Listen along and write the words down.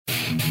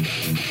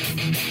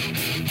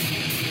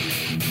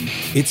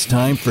It's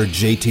time for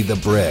JT the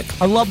Brick.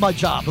 I love my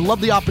job. I love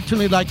the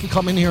opportunity that I can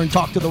come in here and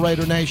talk to the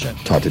Raider Nation.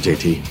 Talk to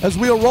JT. As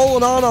we are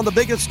rolling on the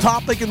biggest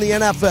topic in the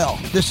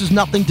NFL, this is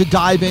nothing to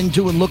dive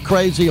into and look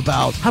crazy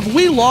about. Have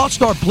we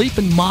lost our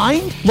bleeping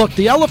mind? Look,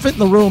 the elephant in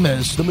the room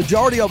is the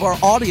majority of our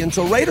audience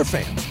are Raider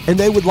fans, and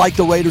they would like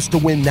the Raiders to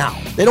win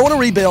now. They don't want to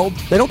rebuild.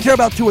 They don't care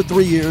about 2 or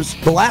 3 years.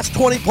 The last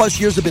 20-plus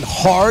years have been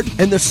hard,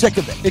 and they're sick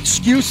of it.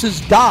 Excuses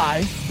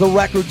die. The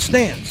record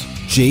stands.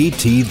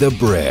 JT the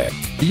Brick.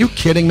 Are you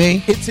kidding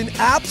me? It's an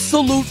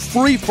absolute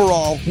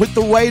free-for-all with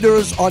the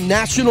Raiders on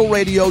national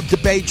radio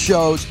debate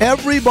shows.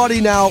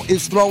 Everybody now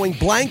is throwing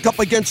blank up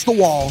against the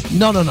wall.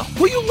 No.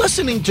 Who are you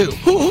listening to?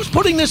 Who's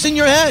putting this in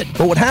your head?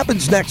 But what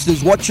happens next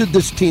is, what should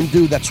this team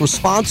do that's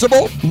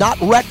responsible, not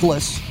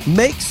reckless,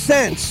 makes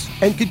sense,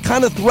 and could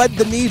kind of thread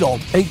the needle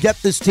and get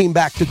this team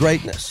back to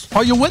greatness?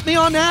 Are you with me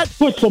on that?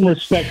 Put some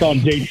respect on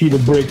JT the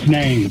Brick's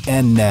name.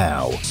 And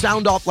now,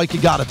 sound off like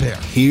you got a pair.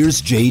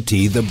 Here's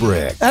JT the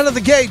Brick. Out of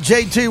the gate,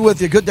 JT with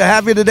you. Good to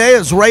have you today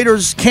as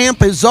Raiders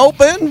camp is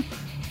open,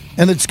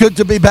 and it's good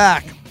to be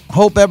back.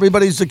 Hope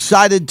everybody's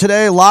excited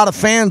today. A lot of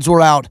fans were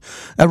out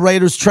at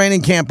Raiders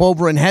training camp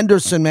over in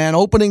Henderson, man.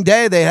 Opening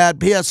day, they had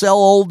PSL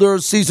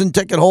holders, season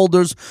ticket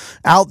holders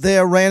out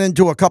there. Ran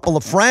into a couple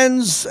of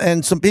friends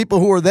and some people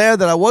who were there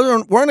that I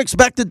weren't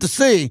expected to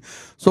see.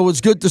 So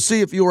it's good to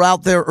see if you were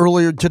out there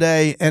earlier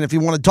today. And if you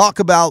want to talk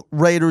about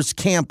Raiders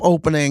camp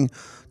opening,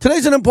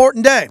 today's an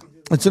important day.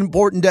 It's an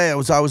important day. I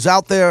was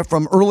out there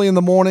from early in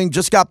the morning,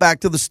 just got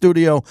back to the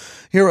studio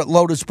here at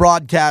Lotus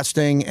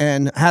Broadcasting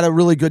and had a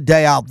really good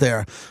day out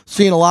there.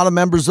 Seeing a lot of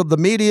members of the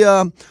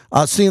media,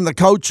 seeing the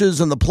coaches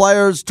and the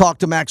players, talked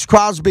to Max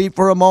Crosby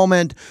for a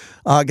moment,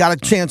 got a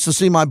chance to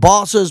see my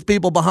bosses,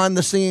 people behind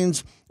the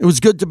scenes. It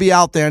was good to be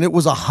out there, and it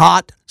was a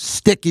hot,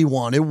 sticky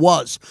one. It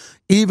was.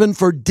 Even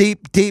for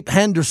deep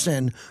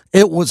Henderson,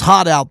 it was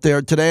hot out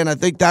there today, and I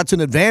think that's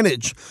an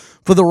advantage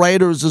for the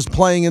Raiders, is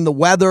playing in the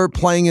weather,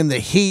 playing in the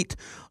heat,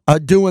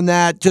 doing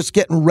that, just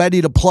getting ready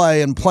to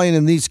play and playing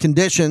in these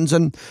conditions.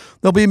 And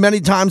there'll be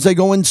many times they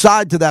go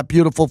inside to that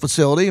beautiful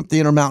facility at the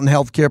Intermountain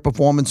Healthcare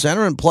Performance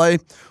Center and play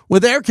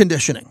with air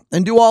conditioning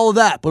and do all of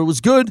that. But it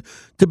was good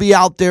to be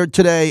out there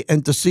today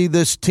and to see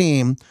this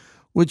team,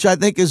 which I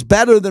think is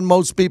better than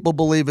most people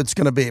believe it's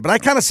going to be. But I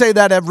kind of say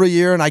that every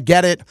year, and I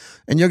get it.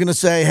 And you're going to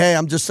say, hey,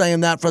 I'm just saying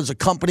that as a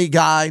company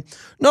guy.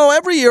 No,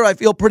 every year I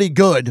feel pretty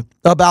good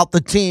about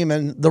the team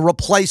and the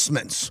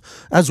replacements,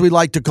 as we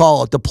like to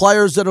call it. The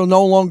players that are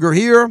no longer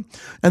here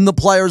and the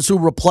players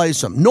who replace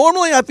them.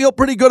 Normally, I feel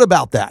pretty good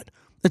about that.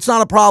 It's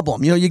not a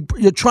problem. You know,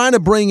 you're trying to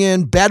bring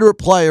in better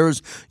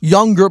players,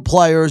 younger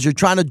players. You're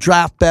trying to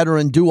draft better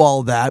and do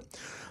all of that.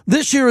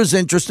 This year is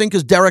interesting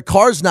because Derek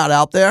Carr's not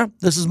out there.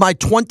 This is my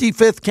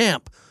 25th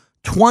camp.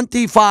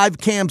 25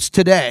 camps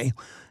today.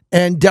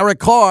 And Derek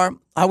Carr,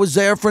 I was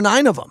there for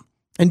 9 of them.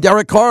 And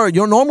Derek Carr,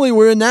 normally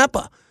we're in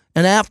Napa.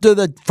 And after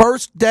the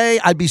first day,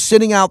 I'd be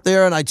sitting out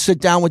there and I'd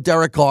sit down with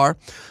Derek Carr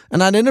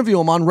and I'd interview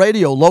him on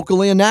radio,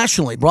 locally and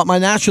nationally. Brought my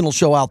national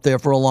show out there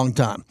for a long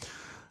time.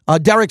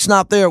 Derek's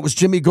not there. It was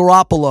Jimmy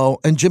Garoppolo.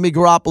 And Jimmy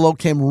Garoppolo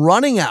came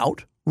running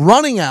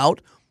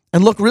out,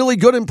 and looked really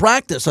good in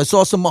practice. I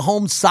saw some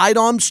Mahomes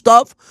sidearm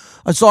stuff.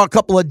 I saw a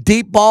couple of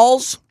deep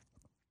balls.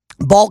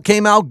 Ball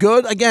came out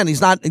good. Again,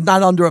 he's not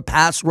under a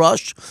pass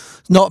rush.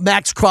 No,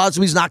 Max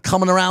Crosby's not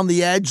coming around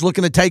the edge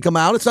looking to take him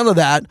out. It's none of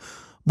that.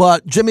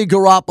 But Jimmy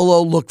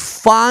Garoppolo looked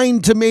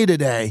fine to me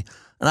today.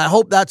 And I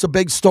hope that's a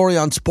big story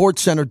on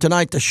SportsCenter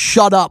tonight, to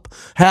shut up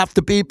half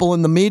the people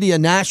in the media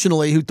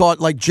nationally who thought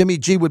like Jimmy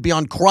G would be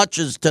on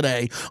crutches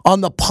today,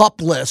 on the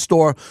PUP list,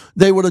 or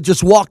they would have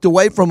just walked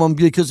away from him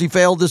because he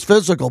failed his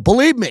physical.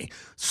 Believe me,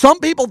 some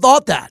people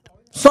thought that.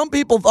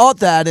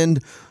 And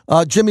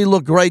Jimmy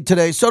looked great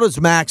today. So does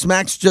Max.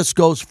 Max just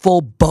goes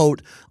full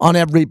boat on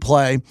every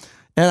play.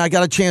 And I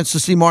got a chance to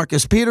see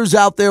Marcus Peters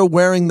out there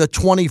wearing the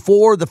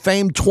 24, the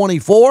famed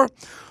 24.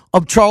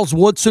 Of Charles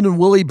Woodson and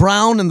Willie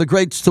Brown and the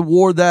greats who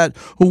wore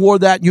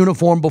that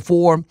uniform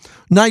before.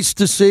 Nice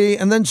to see.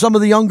 And then some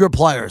of the younger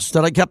players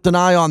that I kept an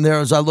eye on there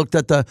as I looked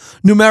at the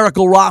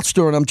numerical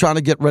roster, and I'm trying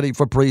to get ready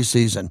for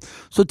preseason.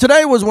 So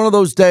today was one of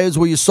those days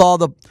where you saw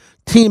the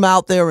team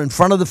out there in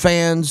front of the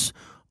fans.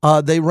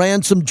 They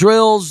ran some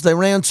drills. They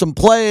ran some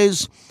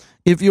plays.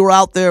 If you were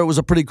out there, it was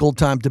a pretty cool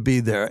time to be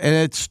there. And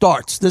it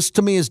starts. This,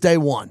 to me, is day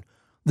one.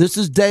 This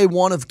is day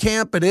one of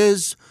camp. It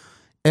is.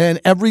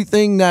 And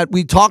everything that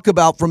we talk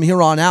about from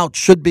here on out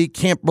should be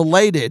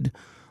camp-related,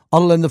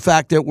 other than the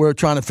fact that we're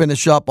trying to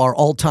finish up our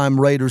all-time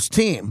Raiders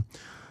team.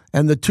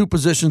 And the 2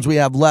 positions we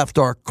have left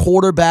are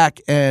quarterback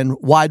and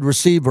wide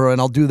receiver,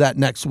 and I'll do that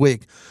next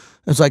week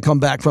as I come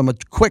back from a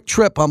quick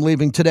trip. I'm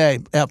leaving today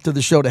after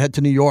the show to head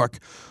to New York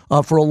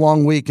for a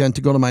long weekend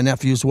to go to my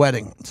nephew's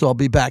wedding. So I'll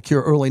be back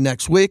here early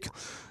next week,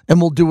 and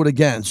we'll do it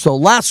again. So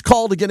last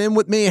call to get in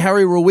with me.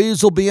 Harry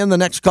Ruiz will be in the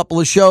next couple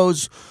of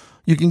shows.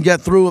 You can get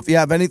through if you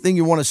have anything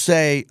you want to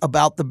say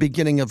about the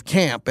beginning of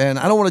camp. And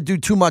I don't want to do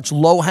too much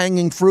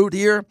low-hanging fruit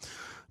here,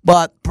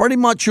 but pretty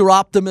much your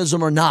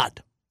optimism or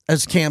not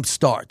as camp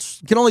starts.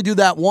 You can only do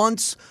that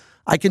once.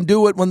 I can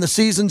do it when the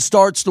season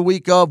starts the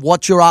week of.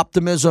 What's your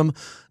optimism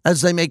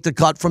as they make the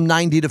cut from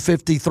 90 to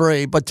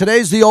 53? But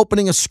today's the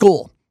opening of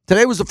school.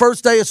 Today was the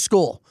first day of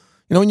school.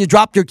 You know, when you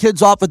dropped your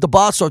kids off at the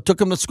bus or took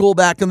them to school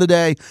back in the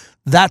day,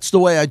 that's the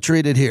way I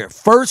treat it here.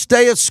 First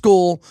day of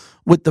school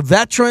with the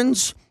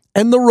veterans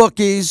and the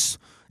rookies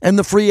and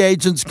the free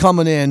agents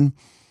coming in.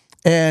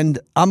 And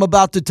I'm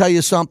about to tell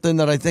you something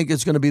that I think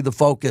is going to be the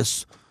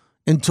focus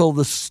until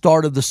the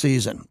start of the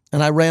season.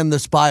 And I ran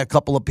this by a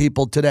couple of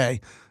people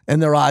today,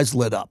 and their eyes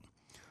lit up.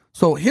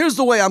 So here's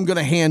the way I'm going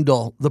to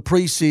handle the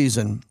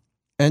preseason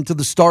and to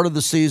the start of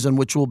the season,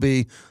 which will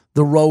be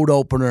the road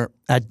opener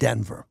at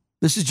Denver.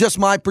 This is just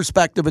my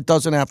perspective. It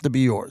doesn't have to be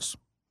yours.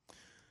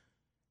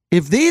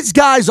 If these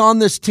guys on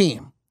this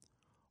team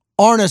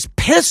aren't as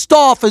pissed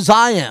off as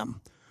I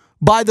am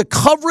by the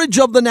coverage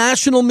of the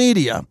national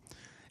media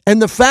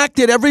and the fact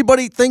that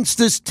everybody thinks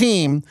this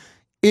team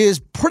is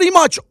pretty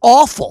much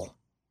awful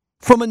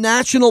from a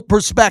national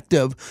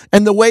perspective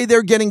and the way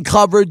they're getting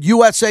covered,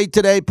 USA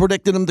Today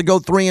predicted them to go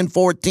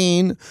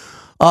 3-14.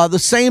 The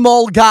same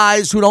old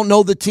guys who don't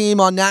know the team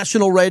on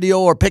national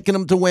radio are picking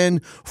them to win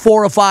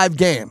 4 or 5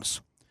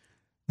 games.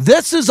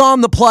 This is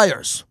on the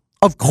players.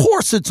 Of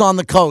course it's on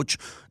the coach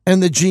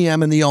and the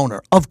GM and the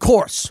owner. Of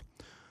course.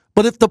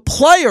 But if the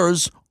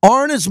players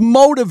aren't as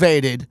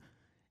motivated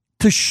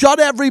to shut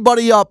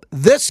everybody up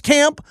this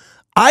camp,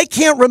 I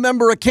can't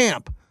remember a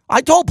camp.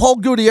 I told Paul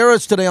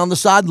Gutierrez today on the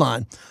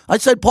sideline, I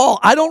said, Paul,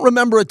 I don't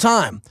remember a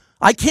time.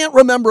 I can't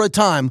remember a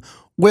time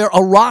where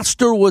a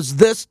roster was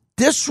this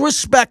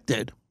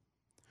disrespected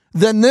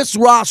than this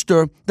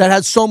roster that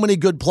has so many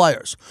good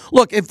players.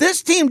 Look, if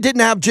this team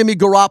didn't have Jimmy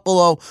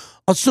Garoppolo,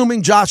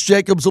 assuming Josh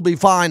Jacobs will be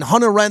fine,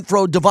 Hunter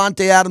Renfrow,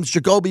 Devontae Adams,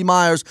 Jacoby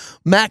Myers,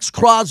 Max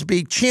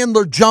Crosby,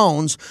 Chandler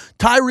Jones,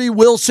 Tyree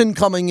Wilson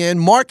coming in,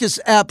 Marcus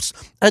Epps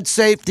at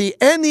safety,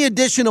 and the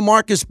addition of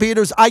Marcus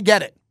Peters, I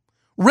get it.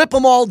 Rip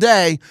them all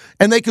day,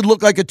 and they could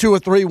look like a 2 or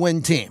 3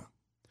 win team.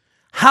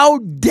 How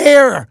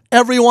dare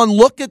everyone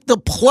look at the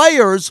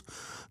players,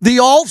 the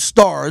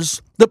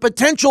all-stars, the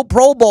potential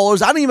Pro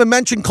Bowlers. I didn't even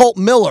mention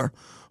Colton Miller,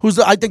 who's,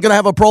 I think, going to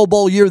have a Pro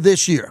Bowl year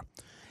this year.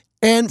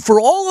 And for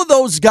all of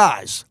those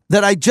guys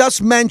that I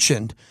just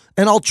mentioned,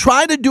 and I'll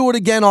try to do it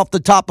again off the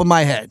top of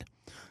my head,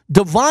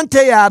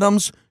 Devontae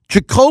Adams,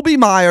 Jacoby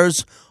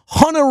Myers,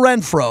 Hunter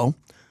Renfrow,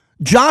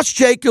 Josh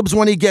Jacobs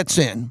when he gets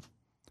in,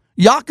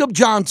 Jakob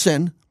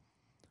Johnson,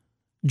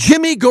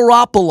 Jimmy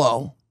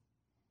Garoppolo,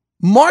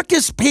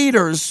 Marcus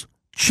Peters,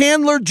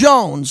 Chandler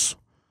Jones,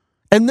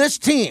 and this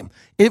team,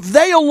 if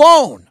they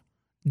alone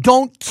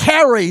don't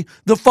carry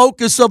the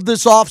focus of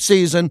this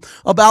offseason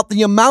about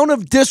the amount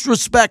of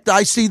disrespect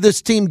I see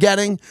this team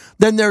getting,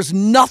 then there's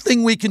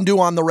nothing we can do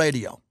on the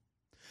radio.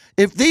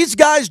 If these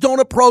guys don't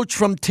approach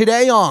from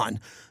today on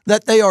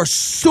that they are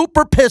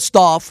super pissed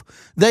off,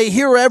 they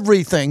hear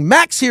everything.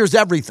 Max hears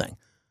everything.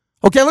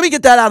 Okay, let me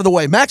get that out of the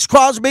way. Max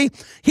Crosby,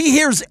 he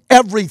hears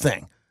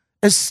everything.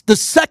 As the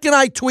second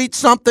I tweet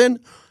something,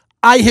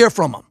 I hear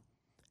from him.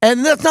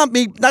 And that's not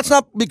me. That's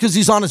not because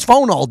he's on his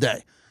phone all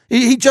day.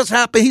 He just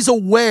happened. He's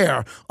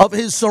aware of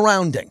his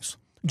surroundings.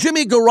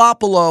 Jimmy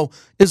Garoppolo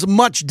is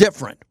much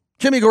different.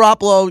 Jimmy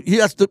Garoppolo, he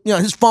has to,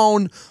 his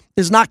phone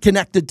is not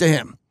connected to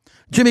him.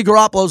 Jimmy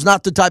Garoppolo is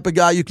not the type of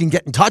guy you can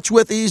get in touch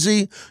with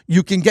easy.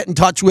 You can get in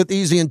touch with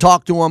easy and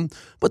talk to him.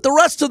 But the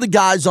rest of the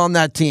guys on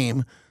that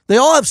team, they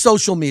all have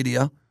social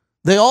media.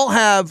 They all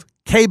have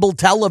cable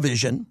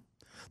television.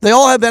 They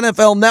all have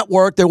NFL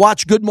Network. They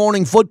watch Good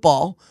Morning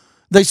Football.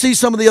 They see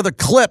some of the other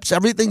clips.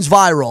 Everything's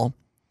viral.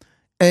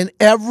 And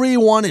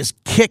everyone is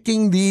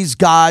kicking these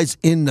guys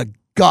in the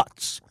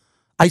guts.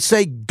 I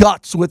say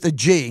guts with a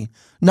G,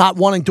 not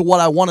wanting to what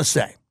I want to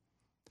say.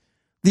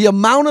 The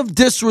amount of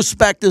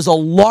disrespect is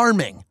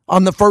alarming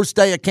on the first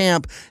day of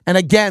camp. And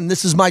again,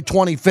 this is my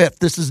 25th.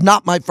 This is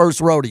not my first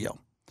rodeo.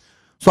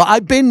 So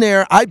I've been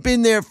there. I've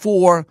been there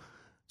for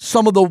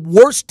some of the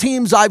worst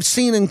teams I've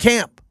seen in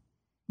camp.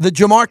 The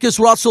Jamarcus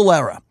Russell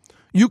era.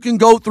 You can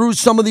go through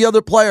some of the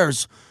other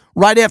players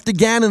right after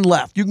Gannon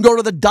left. You can go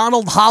to the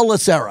Donald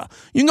Hollis era.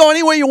 You can go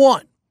anywhere you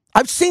want.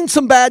 I've seen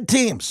some bad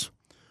teams.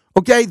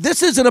 Okay,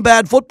 this isn't a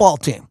bad football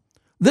team.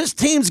 This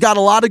team's got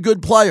a lot of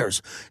good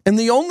players. And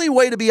the only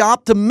way to be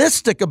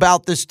optimistic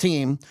about this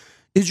team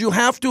is you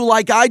have to,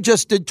 like I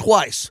just did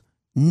twice,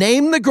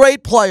 name the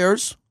great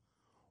players,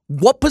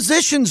 what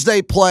positions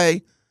they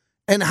play,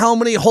 and how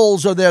many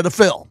holes are there to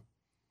fill.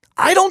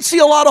 I don't see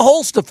a lot of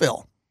holes to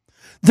fill.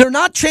 They're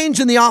not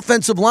changing the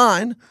offensive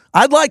line.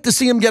 I'd like to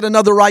see them get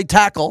another right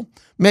tackle.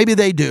 Maybe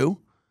they do.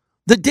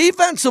 The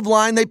defensive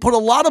line, they put a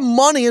lot of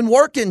money and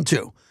work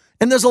into.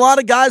 And there's a lot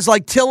of guys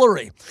like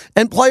Tillery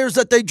and players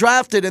that they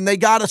drafted, and they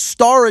got a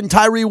star in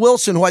Tyree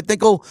Wilson, who I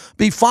think will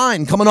be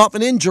fine coming off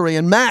an injury,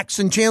 and Max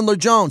and Chandler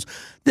Jones.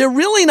 They're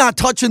really not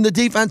touching the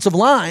defensive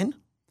line.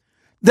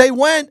 They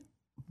went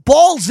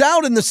balls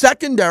out in the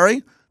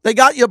secondary. They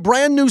got you a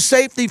brand new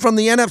safety from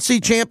the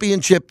NFC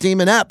Championship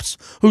team in Epps,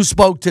 who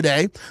spoke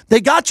today.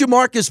 They got you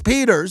Marcus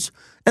Peters,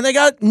 and they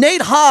got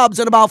Nate Hobbs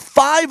and about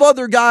 5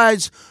 other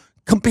guys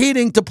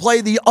competing to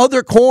play the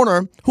other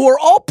corner, who are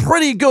all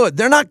pretty good.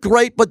 They're not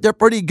great, but they're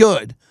pretty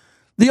good.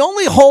 The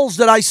only holes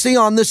that I see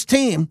on this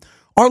team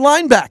are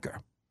linebacker.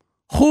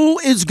 Who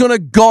is going to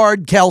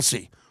guard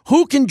Kelsey?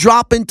 Who can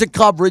drop into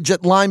coverage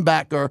at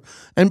linebacker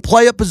and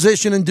play a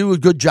position and do a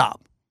good job?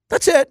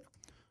 That's it.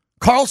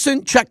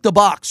 Carlson, check the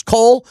box.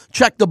 Cole,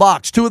 check the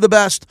box. Two of the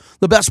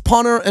best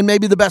punter and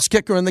maybe the best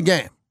kicker in the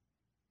game.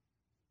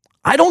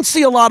 I don't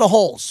see a lot of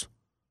holes.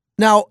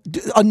 Now,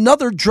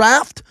 another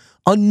draft,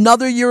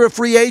 another year of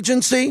free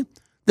agency,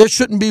 there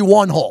shouldn't be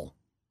one hole.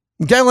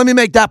 Okay, let me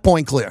make that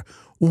point clear.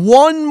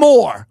 One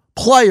more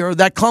player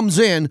that comes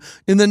in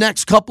the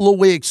next couple of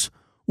weeks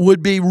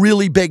would be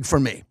really big for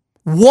me.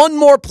 One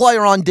more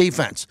player on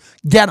defense.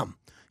 Get him.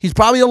 He's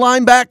probably a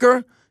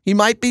linebacker. He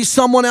might be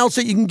someone else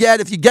that you can get.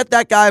 If you get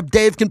that guy, if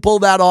Dave can pull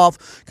that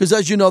off, because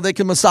as you know, they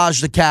can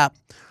massage the cap.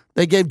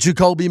 They gave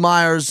Jacoby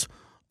Myers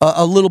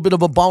a little bit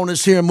of a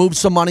bonus here, move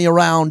some money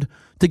around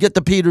to get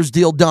the Peters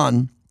deal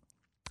done.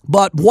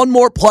 But one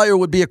more player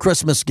would be a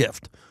Christmas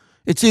gift.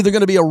 It's either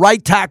going to be a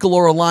right tackle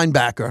or a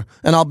linebacker,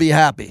 and I'll be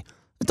happy.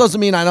 It doesn't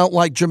mean I don't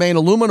like Jermaine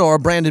Illumina or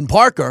Brandon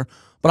Parker,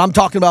 but I'm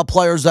talking about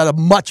players that are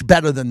much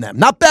better than them.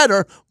 Not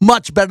better,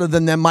 much better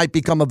than them might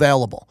become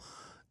available.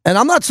 And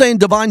I'm not saying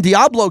Divine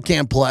Diablo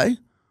can't play.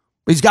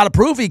 He's got to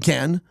prove he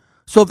can.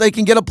 So if they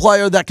can get a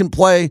player that can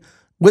play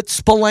with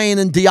Spillane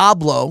and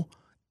Diablo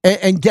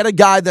and get a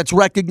guy that's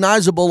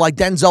recognizable like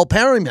Denzel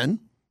Perryman,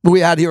 who we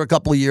had here a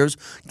couple of years,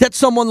 get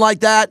someone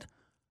like that,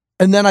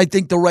 and then I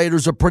think the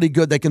Raiders are pretty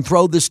good. They can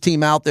throw this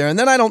team out there, and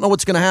then I don't know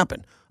what's going to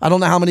happen. I don't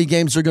know how many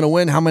games they're going to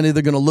win, how many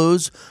they're going to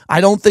lose.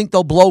 I don't think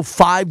they'll blow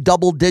 5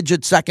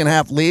 double-digit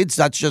second-half leads.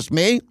 That's just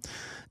me.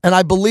 And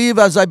I believe,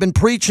 as I've been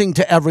preaching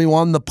to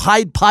everyone, the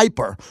Pied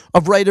Piper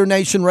of Raider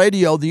Nation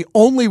Radio, the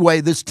only way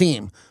this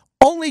team,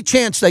 only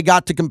chance they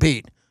got to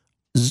compete,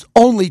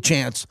 only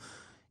chance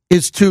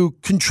is to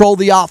control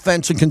the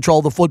offense and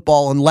control the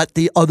football and let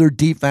the other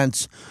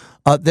defense,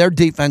 their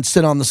defense,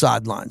 sit on the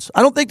sidelines.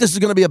 I don't think this is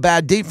going to be a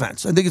bad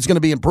defense. I think it's going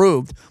to be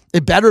improved.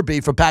 It better be,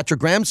 for Patrick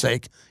Graham's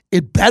sake.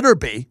 It better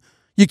be.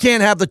 You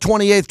can't have the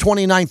 28th,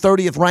 29th,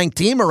 30th ranked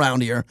team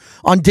around here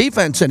on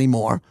defense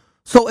anymore.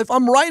 So if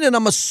I'm right, and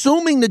I'm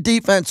assuming the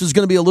defense is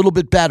going to be a little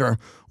bit better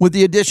with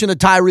the addition of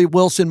Tyree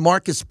Wilson,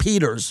 Marcus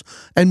Peters,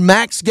 and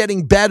Max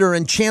getting better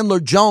and Chandler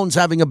Jones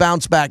having a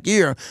bounce-back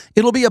year,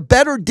 it'll be a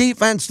better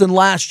defense than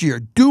last year.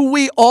 Do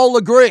we all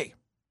agree?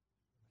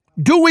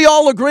 Do we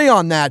all agree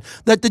on that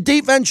the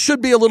defense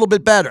should be a little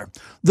bit better?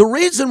 The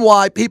reason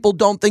why people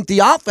don't think the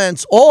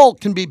offense all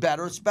can be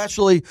better,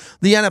 especially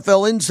the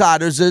NFL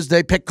insiders, is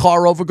they pick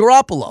Carr over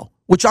Garoppolo,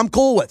 which I'm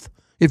cool with.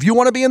 If you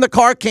want to be in the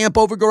Carr camp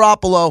over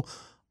Garoppolo,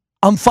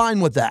 I'm fine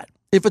with that.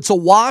 If it's a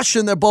wash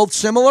and they're both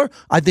similar,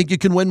 I think you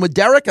can win with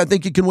Derek. I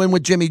think you can win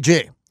with Jimmy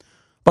G.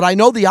 But I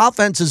know the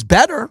offense is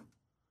better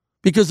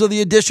because of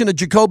the addition of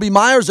Jacoby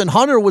Myers, and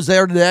Hunter was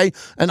there today,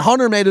 and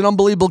Hunter made an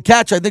unbelievable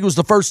catch. I think it was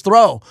the first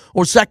throw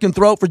or second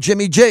throw for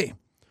Jimmy G.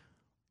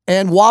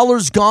 And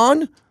Waller's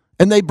gone,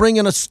 and they bring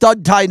in a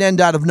stud tight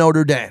end out of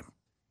Notre Dame.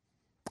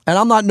 And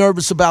I'm not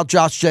nervous about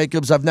Josh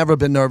Jacobs. I've never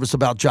been nervous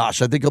about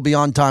Josh. I think he'll be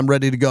on time,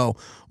 ready to go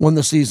when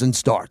the season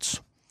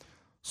starts.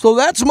 So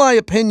that's my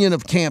opinion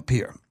of camp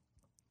here.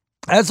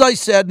 As I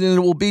said, and it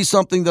will be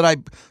something that I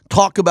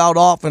talk about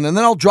often, and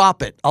then I'll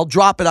drop it.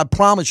 I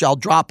promise you I'll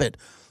drop it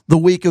the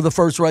week of the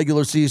first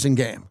regular season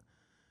game.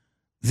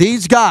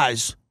 These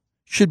guys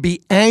should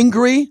be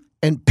angry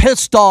and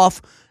pissed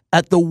off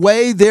at the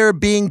way they're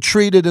being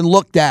treated and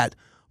looked at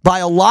by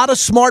a lot of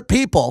smart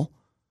people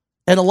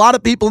and a lot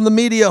of people in the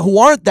media who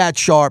aren't that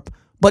sharp,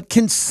 but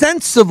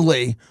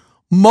consensively,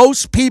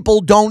 most people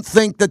don't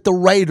think that the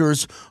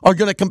Raiders are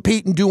going to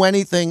compete and do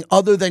anything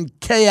other than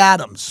Kay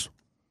Adams.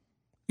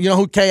 You know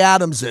who Kay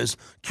Adams is?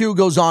 Q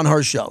goes on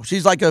her show. She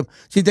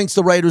thinks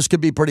the Raiders could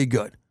be pretty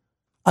good.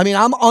 I mean,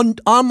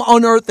 I'm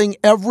unearthing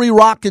every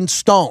rock and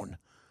stone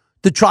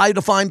to try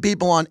to find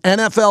people on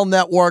NFL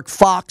Network,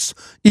 Fox,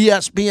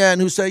 ESPN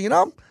who say,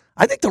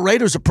 I think the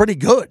Raiders are pretty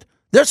good.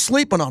 They're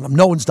sleeping on them.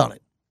 No one's done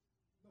it.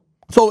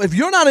 So if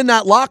you're not in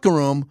that locker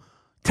room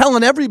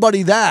telling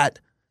everybody that,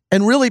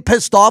 and really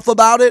pissed off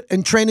about it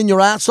and training your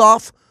ass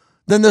off,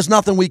 then there's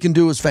nothing we can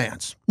do as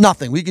fans.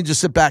 Nothing. We can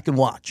just sit back and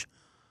watch.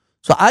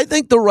 So I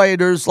think the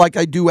Raiders, like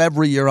I do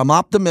every year, I'm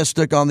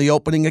optimistic on the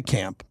opening of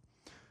camp.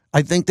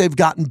 I think they've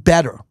gotten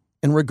better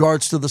in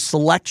regards to the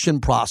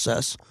selection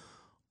process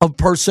of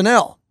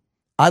personnel.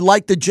 I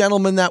like the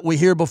gentlemen that we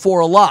hear before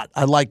a lot.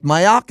 I like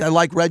Mayock. I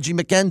like Reggie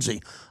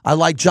McKenzie. I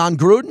like John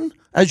Gruden,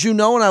 as you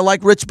know, and I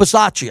like Rich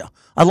Bisaccia.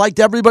 I liked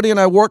everybody, and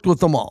I worked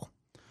with them all.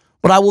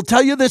 But I will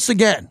tell you this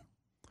again.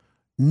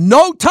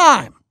 No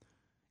time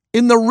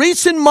in the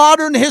recent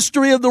modern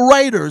history of the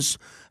Raiders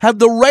have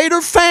the Raider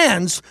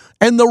fans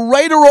and the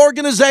Raider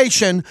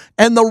organization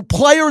and the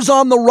players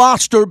on the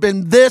roster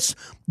been this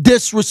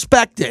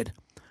disrespected.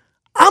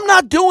 I'm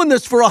not doing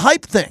this for a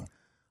hype thing.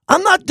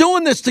 I'm not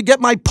doing this to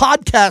get my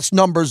podcast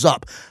numbers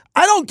up.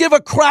 I don't give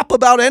a crap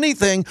about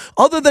anything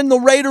other than the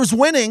Raiders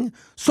winning,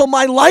 so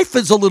my life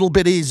is a little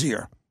bit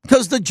easier.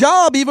 Because the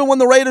job, even when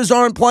the Raiders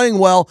aren't playing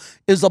well,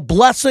 is a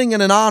blessing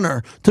and an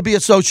honor to be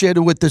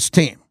associated with this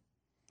team.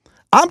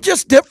 I'm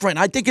just different.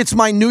 I think it's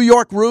my New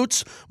York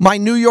roots, my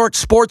New York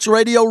sports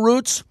radio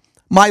roots,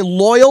 my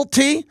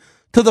loyalty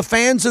to the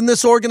fans in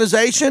this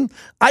organization.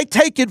 I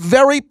take it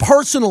very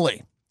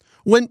personally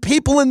when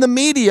people in the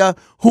media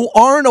who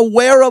aren't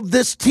aware of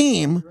this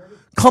team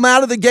come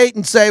out of the gate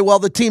and say, well,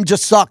 the team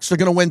just sucks. They're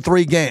going to win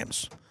 3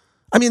 games.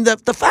 I mean, the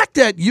fact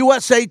that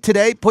USA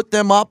Today put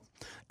them up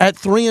at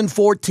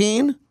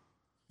 3-14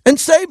 and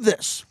save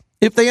this.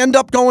 If they end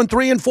up going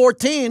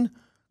 3-14,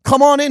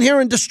 come on in here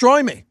and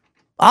destroy me.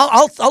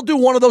 I'll do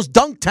one of those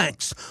dunk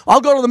tanks.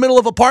 I'll go to the middle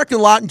of a parking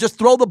lot and just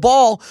throw the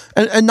ball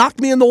and knock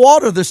me in the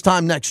water this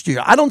time next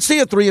year. I don't see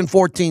a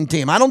 3-14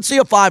 team. I don't see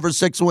a 5 or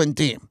 6 win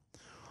team.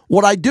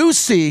 What I do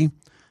see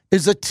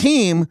is a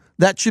team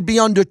that should be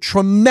under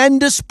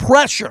tremendous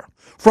pressure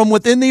from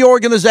within the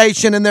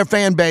organization and their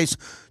fan base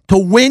to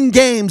win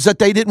games that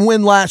they didn't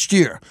win last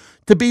year,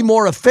 to be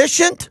more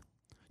efficient,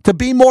 to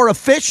be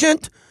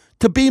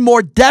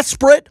more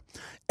desperate,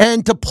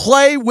 and to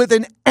play with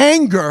an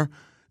anger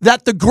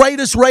that the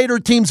greatest Raider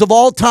teams of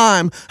all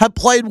time have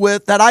played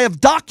with, that I have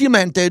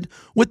documented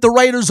with the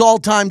Raiders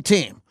all-time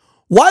team.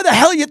 Why the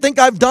hell you think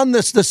I've done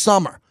this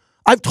summer?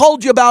 I've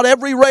told you about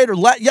every Raider.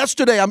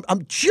 Yesterday,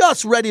 I'm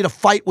just ready to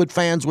fight with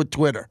fans with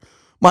Twitter.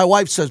 My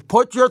wife says,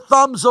 put your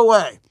thumbs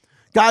away.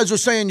 Guys are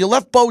saying, you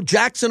left Bo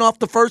Jackson off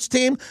the first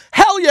team?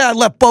 Hell yeah, I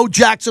left Bo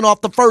Jackson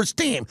off the first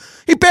team.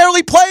 He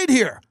barely played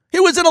here. He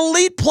was an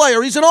elite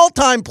player. He's an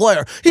all-time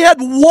player. He had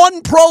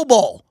 1 Pro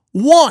Bowl.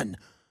 1.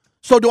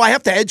 So do I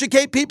have to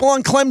educate people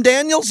on Clem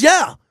Daniels?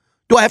 Yeah.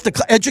 Do I have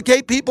to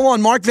educate people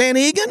on Mark Van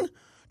Egan?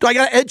 Do I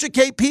got to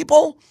educate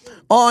people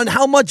on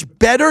how much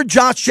better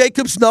Josh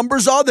Jacobs'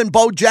 numbers are than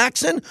Bo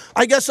Jackson?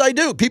 I guess I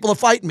do. People are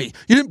fighting me.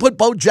 You didn't put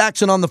Bo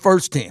Jackson on the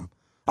first team.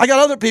 I got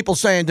other people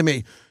saying to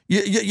me,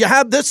 you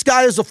have this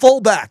guy as a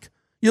fullback.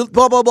 You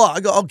blah, blah, blah.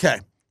 I go, okay.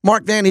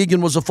 Mark Van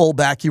Egan was a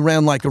fullback. He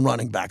ran like a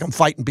running back. I'm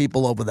fighting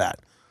people over that.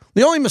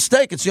 The only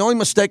mistake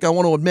I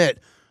want to admit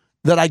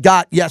that I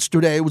got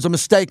yesterday, it was a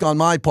mistake on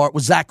my part,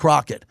 was Zach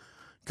Crockett.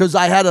 Because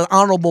I had an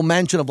honorable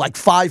mention of like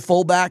 5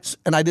 fullbacks,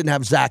 and I didn't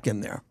have Zach in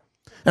there.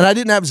 And I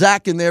didn't have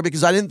Zach in there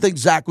because I didn't think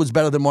Zach was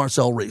better than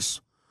Marcel Reese.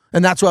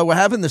 And that's why we're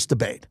having this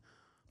debate.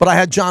 But I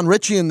had John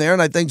Ritchie in there,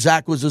 and I think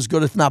Zach was as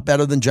good, if not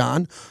better than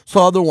John.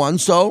 So other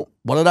ones. So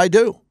what did I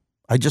do?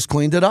 I just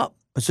cleaned it up.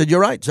 I said, you're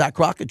right, Zach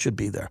Crockett should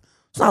be there.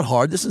 It's not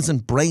hard. This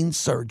isn't brain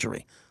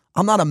surgery.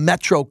 I'm not a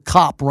Metro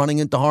cop running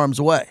into harm's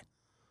way.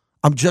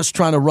 I'm just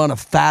trying to run a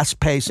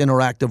fast-paced,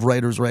 interactive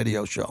Raiders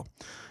radio show.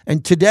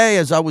 And today,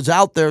 as I was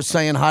out there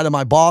saying hi to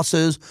my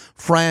bosses,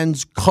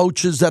 friends,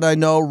 coaches that I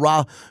know,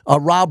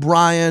 Rob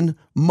Ryan,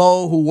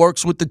 Mo, who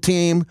works with the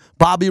team,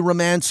 Bobby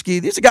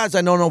Romansky, these are guys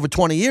I've known over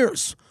 20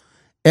 years.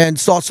 And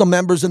saw some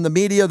members in the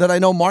media that I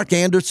know, Mark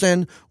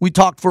Anderson. We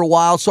talked for a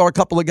while, saw a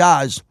couple of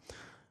guys.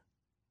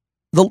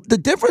 The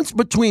difference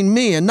between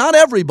me and not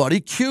everybody,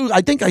 Q, I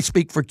think I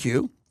speak for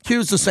Q.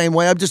 Q's the same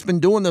way. I've just been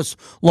doing this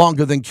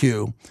longer than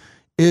Q.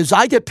 Is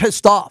I get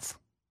pissed off.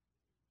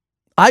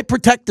 I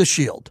protect the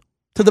shield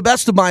to the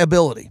best of my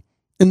ability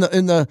in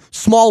the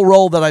small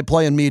role that I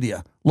play in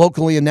media,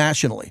 locally and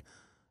nationally.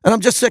 And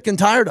I'm just sick and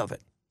tired of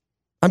it.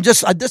 I'm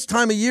just, at this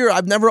time of year,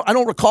 I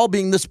don't recall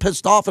being this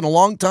pissed off in a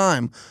long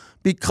time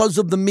because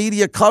of the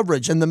media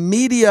coverage. And the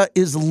media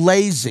is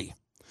lazy.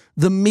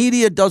 The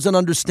media doesn't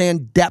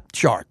understand depth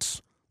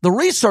charts. The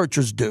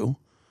researchers do.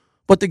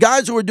 But the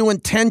guys who are doing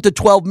 10 to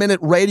 12-minute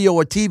radio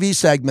or TV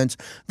segments,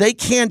 they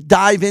can't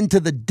dive into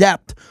the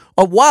depth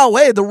of, wow,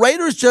 hey, the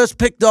Raiders just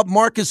picked up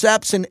Marcus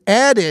Epps and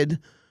added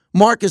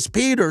Marcus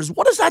Peters.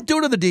 What does that do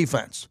to the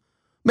defense?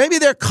 Maybe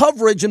their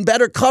coverage and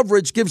better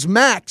coverage gives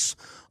Max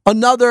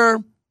another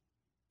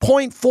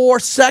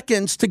 0.4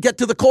 seconds to get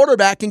to the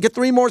quarterback and get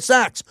 3 more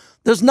sacks.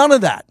 There's none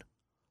of that.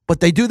 But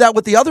they do that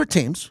with the other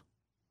teams.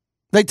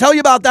 They tell you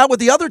about that with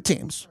the other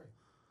teams.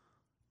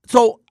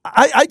 So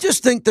I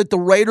just think that the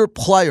Raider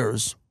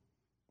players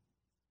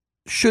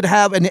should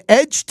have an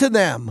edge to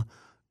them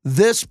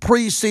this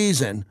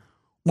preseason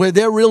where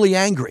they're really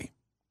angry.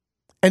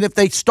 And if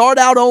they start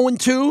out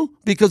 0-2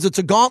 because it's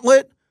a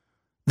gauntlet,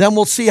 then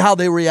we'll see how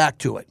they react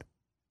to it.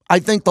 I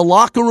think the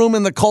locker room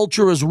and the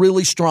culture is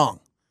really strong.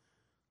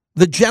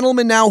 The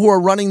gentlemen now who are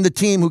running the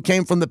team who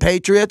came from the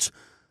Patriots,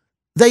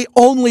 they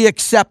only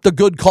accept a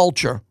good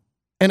culture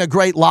and a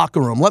great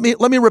locker room. Let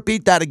me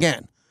repeat that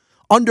again.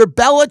 Under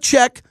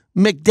Belichick,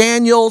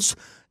 McDaniels,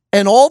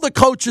 and all the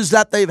coaches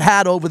that they've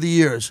had over the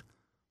years,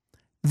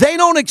 they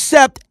don't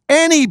accept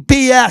any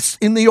BS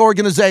in the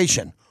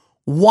organization.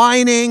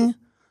 Whining,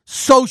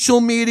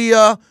 social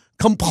media,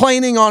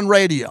 complaining on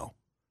radio.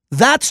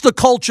 That's the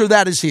culture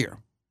that is here.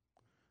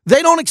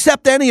 They don't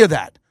accept any of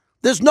that.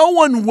 There's no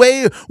one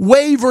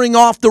wavering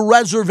off the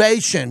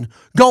reservation,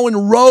 going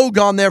rogue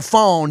on their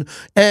phone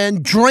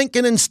and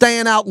drinking and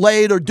staying out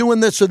late or doing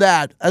this or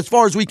that, as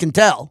far as we can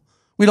tell.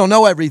 We don't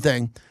know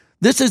everything.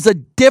 This is a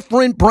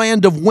different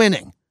brand of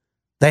winning.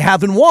 They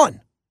haven't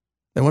won.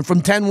 They went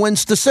from 10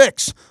 wins to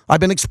 6. I've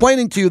been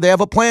explaining to you they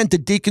have a plan to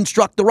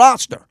deconstruct the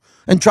roster.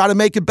 and try to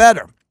make it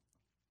better.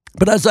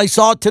 But as I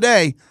saw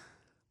today,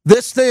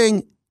 this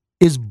thing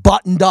is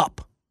buttoned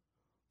up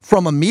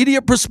from a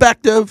media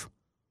perspective,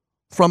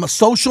 from a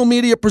social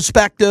media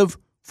perspective,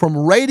 from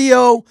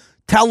radio,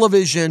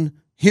 television,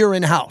 here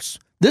in-house.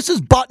 This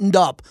is buttoned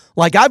up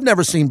like I've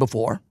never seen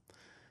before,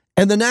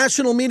 and the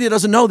national media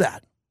doesn't know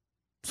that.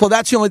 So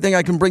that's the only thing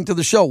I can bring to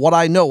the show, what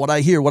I know, what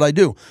I hear, what I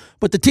do.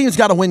 But the team's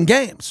got to win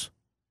games,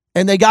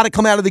 and they got to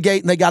come out of the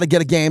gate, and they got to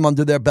get a game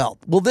under their belt.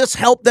 Will this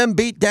help them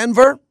beat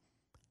Denver?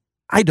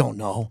 I don't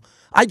know.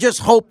 I just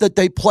hope that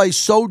they play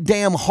so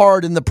damn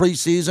hard in the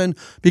preseason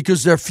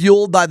because they're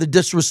fueled by the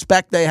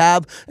disrespect they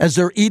have as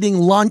they're eating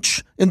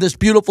lunch in this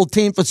beautiful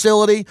team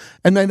facility,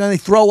 and then they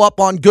throw up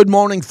on Good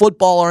Morning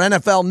Football or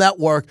NFL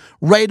Network,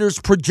 Raiders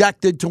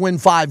projected to win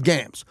 5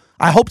 games.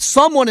 I hope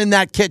someone in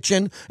that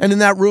kitchen and in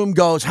that room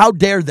goes, how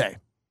dare they?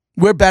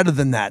 We're better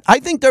than that. I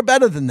think they're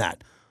better than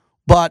that.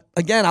 But,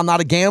 again, I'm not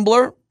a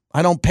gambler.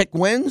 I don't pick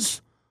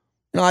wins.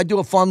 I do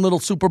a fun little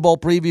Super Bowl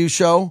preview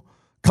show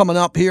coming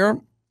up here.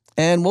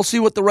 And we'll see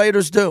what the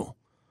Raiders do.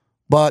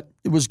 But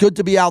it was good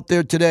to be out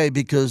there today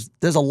because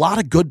there's a lot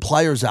of good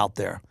players out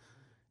there.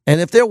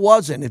 And if there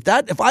wasn't,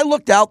 if I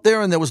looked out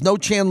there and there was no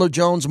Chandler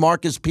Jones,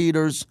 Marcus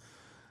Peters,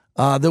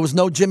 there was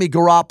no Jimmy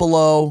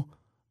Garoppolo,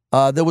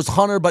 there was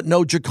Hunter but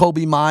no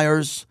Jacoby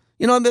Myers,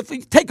 if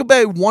you take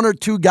away 1 or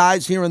 2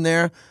 guys here and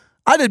there,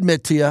 I'd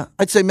admit to you,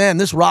 I'd say, man,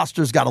 this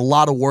roster's got a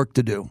lot of work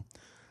to do.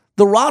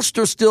 The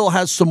roster still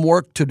has some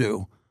work to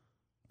do,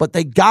 but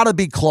they got to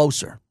be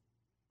closer.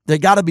 They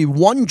got to be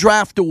 1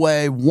 draft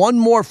away, 1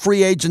 more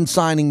free agent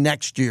signing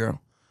next year.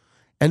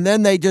 And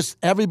then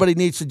everybody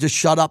needs to just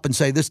shut up and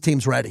say, this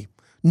team's ready.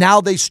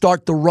 Now they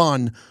start the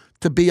run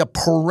to be a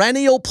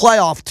perennial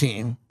playoff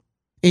team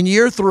in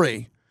year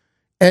 3.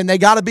 And they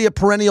got to be a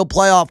perennial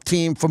playoff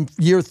team from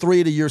year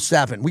 3 to year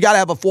 7. We got to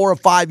have a 4 or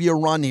 5 year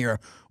run here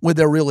where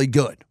they're really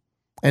good.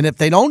 And if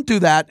they don't do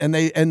that and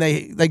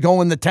they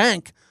go in the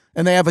tank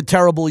and they have a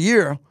terrible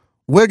year,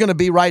 we're going to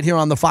be right here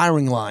on the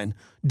firing line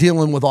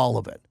dealing with all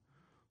of it.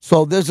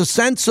 So there's a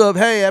sense of,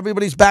 hey,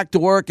 everybody's back to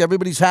work.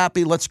 Everybody's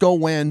happy. Let's go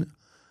win.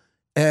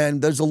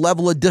 And there's a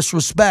level of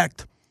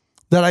disrespect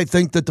that I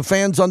think that the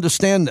fans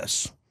understand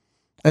this.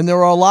 And there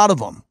are a lot of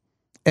them.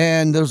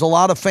 And there's a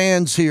lot of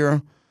fans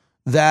here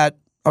that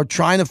are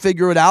trying to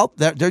figure it out.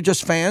 They're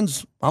just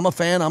fans. I'm a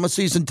fan. I'm a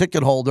season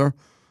ticket holder.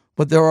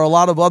 But there are a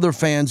lot of other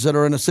fans that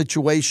are in a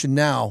situation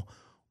now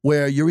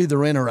where you're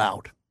either in or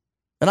out.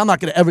 And I'm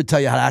not going to ever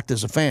tell you how to act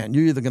as a fan.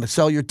 You're either going to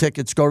sell your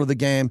tickets, go to the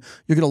game,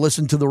 you're going to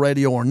listen to the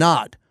radio or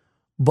not.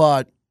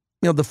 But,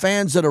 the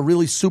fans that are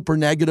really super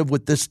negative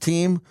with this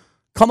team,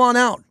 come on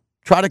out.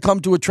 Try to come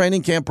to a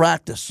training camp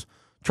practice.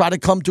 Try to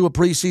come to a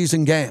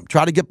preseason game.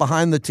 Try to get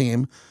behind the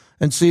team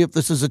and see if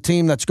this is a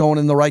team that's going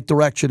in the right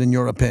direction, in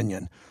your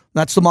opinion.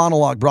 That's the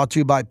monologue brought to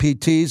you by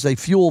PTs. They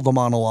fuel the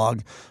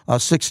monologue.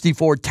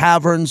 64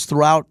 taverns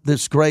throughout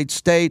this great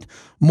state.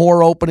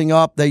 More opening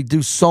up. They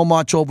do so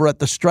much over at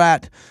the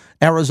Strat.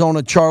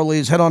 Arizona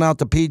Charlie's. Head on out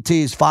to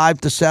PT's 5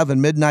 to 7,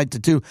 midnight to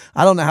 2.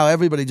 I don't know how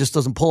everybody just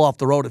doesn't pull off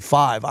the road at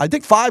 5. I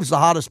think 5 is the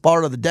hottest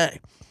part of the day.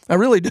 I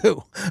really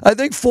do. I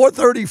think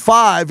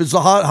 4:35 is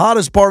the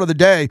hottest part of the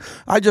day.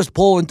 I just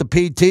pull into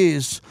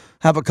PT's,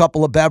 have a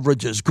couple of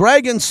beverages.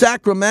 Greg in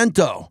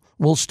Sacramento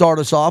will start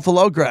us off.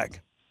 Hello,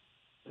 Greg.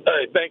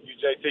 Hey, thank you,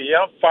 JT.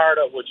 Yeah, I'm fired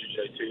up with you,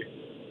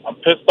 JT. I'm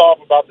pissed off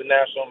about the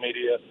national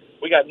media.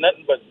 We got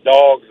nothing but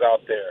dogs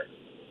out there,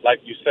 like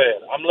you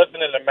said. I'm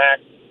listening to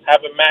Max.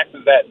 Having Max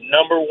as that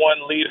number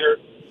 1 leader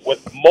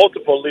with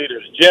multiple leaders,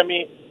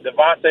 Jimmy,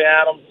 Devontae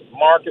Adams,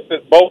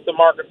 Marcuses, both the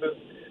Marcuses,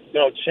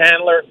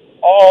 Chandler,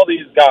 all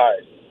these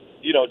guys,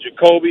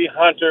 Jacoby,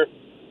 Hunter,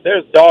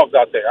 there's dogs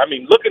out there. I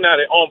mean, looking at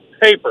it on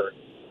paper,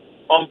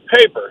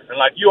 and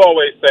like you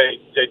always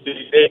say,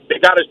 JT, they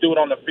got us do it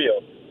on the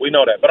field. We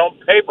know that. But on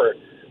paper,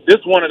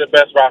 this is one of the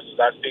best rosters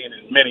I've seen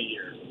in many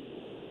years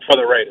for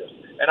the Raiders.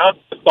 And I'm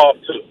pissed off,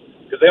 too,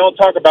 because they don't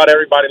talk about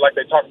everybody like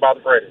they talk about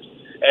the Raiders.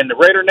 And the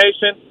Raider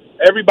Nation,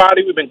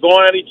 everybody, we've been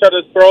going at each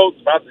other's throats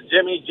about the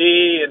Jimmy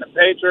G and the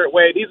Patriot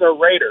way. These are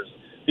Raiders.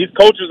 These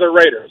coaches are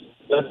Raiders.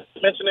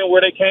 Mentioning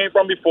where they came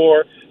from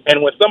before,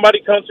 and when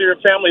somebody comes to your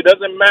family, it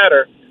doesn't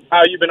matter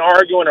how you've been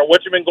arguing or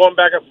what you've been going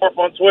back and forth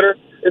on Twitter.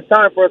 It's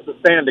time for us to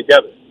stand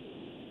together.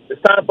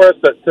 It's time for us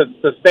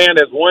to stand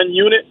as one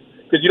unit,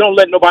 because you don't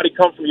let nobody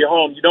come from your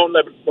home. You don't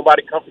let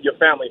nobody come from your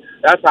family.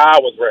 That's how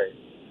I was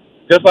raised.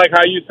 Just like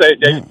how you say,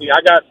 JC,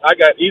 I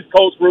got East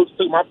Coast roots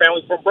too. My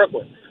family's from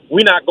Brooklyn.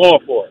 We're not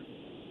going for it.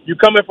 You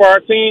coming for our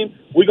team,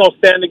 we're going to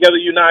stand together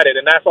united,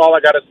 and that's all I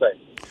got to say.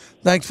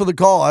 Thanks for the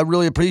call. I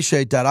really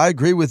appreciate that. I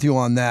agree with you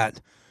on that.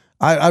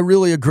 I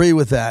really agree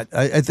with that.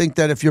 I think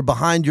that if you're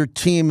behind your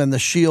team and the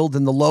shield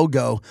and the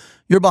logo,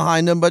 you're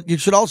behind them, but you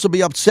should also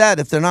be upset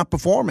if they're not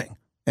performing.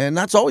 And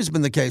that's always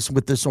been the case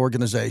with this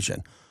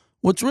organization.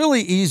 What's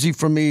really easy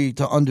for me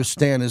to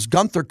understand is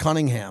Gunther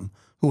Cunningham,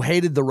 who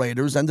hated the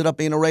Raiders, ended up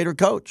being a Raider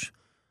coach.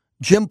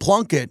 Jim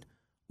Plunkett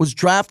was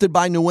drafted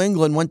by New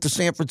England, went to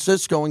San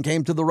Francisco, and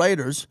came to the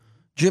Raiders,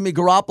 Jimmy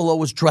Garoppolo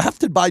was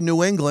drafted by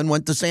New England,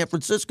 went to San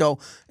Francisco,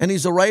 and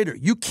he's a Raider.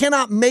 You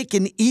cannot make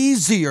an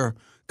easier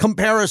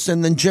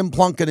comparison than Jim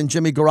Plunkett and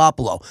Jimmy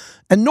Garoppolo.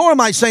 And nor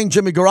am I saying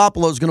Jimmy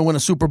Garoppolo is going to win a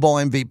Super Bowl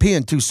MVP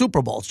and 2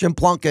 Super Bowls. Jim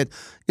Plunkett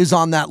is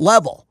on that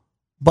level.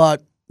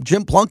 But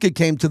Jim Plunkett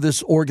came to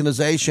this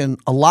organization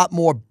a lot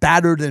more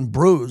battered and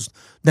bruised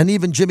than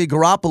even Jimmy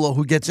Garoppolo,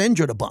 who gets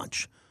injured a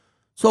bunch.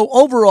 So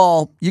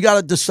overall, you got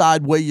to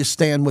decide where you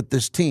stand with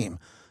this team.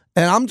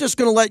 And I'm just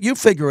going to let you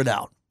figure it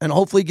out and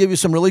hopefully give you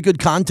some really good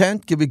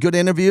content, give you good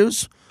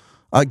interviews,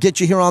 get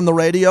you here on the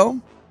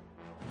radio.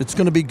 It's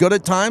going to be good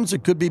at times.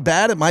 It could be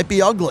bad. It might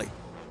be ugly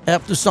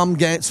after some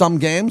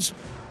games.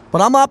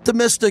 But I'm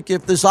optimistic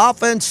if this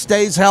offense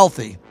stays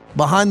healthy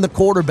behind the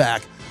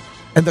quarterback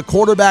and the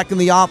quarterback in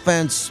the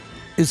offense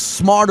is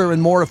smarter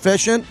and more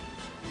efficient,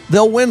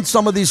 they'll win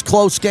some of these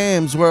close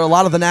games where a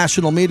lot of the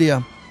national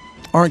media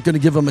aren't going to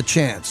give them a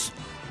chance.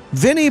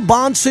 Vinny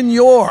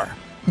Bonsignore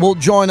will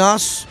join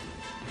us.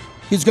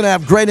 He's going to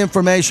have great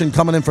information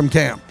coming in from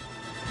camp.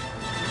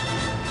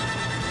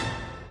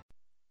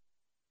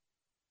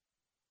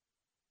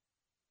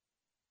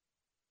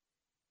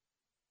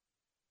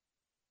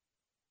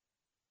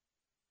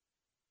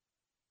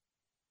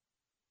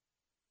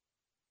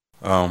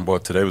 Well,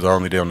 today was our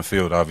only day on the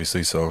field,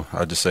 obviously. So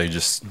I just say,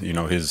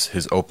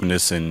 his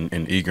openness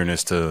and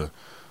eagerness to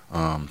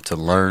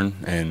learn,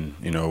 and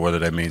whether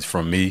that means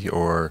from me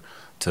or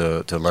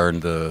to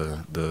learn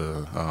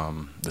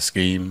the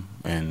scheme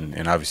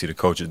and obviously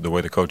the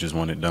way the coaches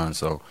want it done.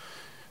 So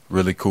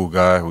really cool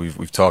guy.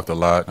 We've talked a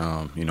lot.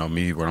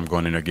 Me when I'm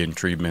going in there getting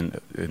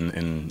treatment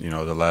in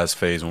the last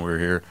phase when we were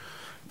here.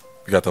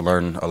 We got to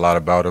learn a lot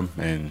about him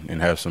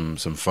and have some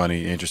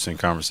funny, interesting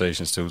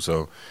conversations too.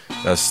 So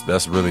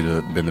that's really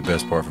been the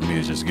best part for me,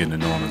 is just getting to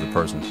know him as a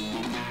person.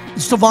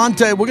 It's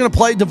Devontae. We're going to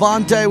play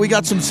Devontae. We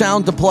got some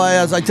sound to play.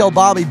 As I tell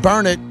Bobby,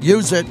 burn it,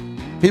 use it.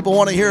 People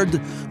want to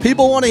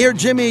hear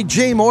Jimmy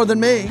G more than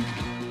me.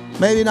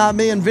 Maybe not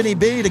me and Vinny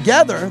B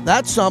together.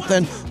 That's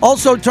something.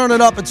 Also, turn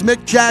it up. It's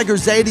Mick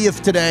Jagger's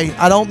 80th today.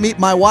 I don't meet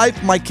my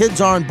wife. My kids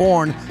aren't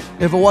born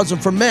if it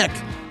wasn't for Mick,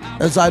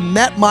 as I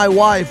met my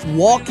wife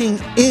walking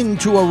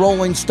into a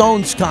Rolling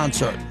Stones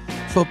concert.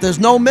 So if there's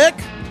no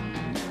Mick,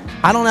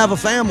 I don't have a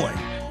family.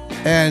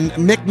 And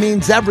Mick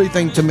means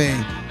everything to me.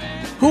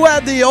 Who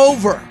had the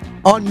over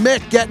on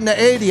Mick getting to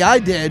 80? I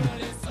did.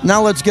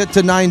 Now let's get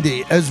to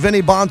 90 as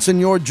Vinny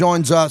Bonsignore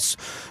joins us.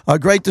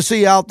 Great to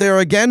see you out there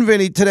again,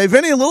 Vinny, today.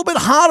 Vinny, a little bit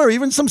hotter.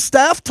 Even some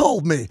staff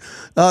told me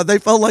they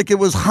felt like it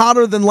was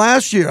hotter than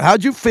last year.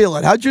 How'd you feel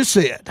it? How'd you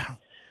see it?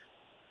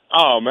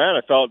 Oh, man,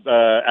 I felt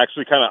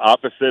actually kind of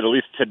opposite, at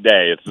least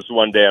today. It's just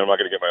one day, and I'm not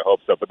going to get my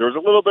hopes up. But there was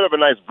a little bit of a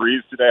nice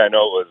breeze today. I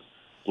know it was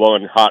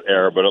blowing hot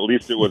air, but at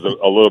least it was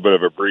a little bit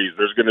of a breeze.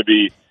 There's going to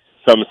be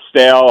some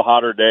stale,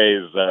 hotter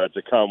days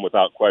to come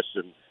without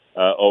question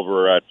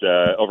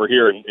over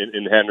here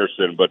in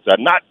Henderson, but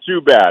not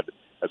too bad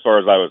as far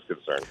as I was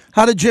concerned.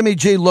 How did Jimmy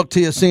G look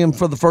to you, see him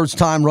for the first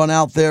time run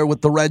out there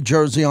with the red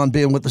jersey on,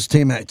 being with his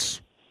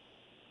teammates?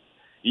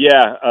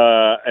 Yeah,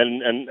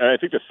 and I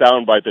think the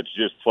soundbite that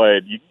you just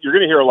played, you're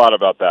going to hear a lot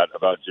about that,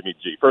 about Jimmy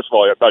G. First of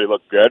all, I thought he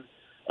looked good.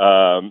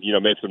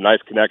 Made some nice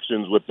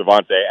connections with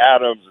Davante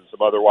Adams and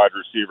some other wide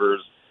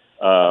receivers.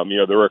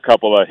 There were a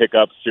couple of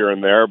hiccups here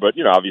and there, but,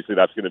 obviously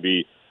that's going to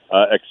be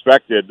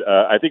expected.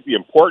 I think the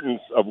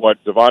importance of what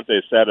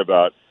Davante said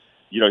about,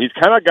 he's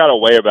kind of got a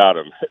way about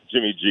him,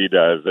 Jimmy G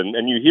does.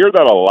 And you hear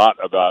that a lot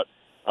about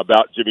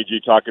Jimmy G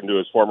talking to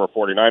his former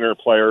 49er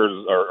players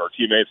or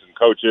teammates and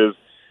coaches.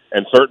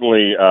 And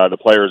certainly the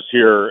players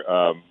here,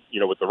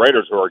 with the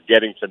Raiders who are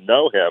getting to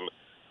know him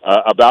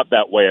about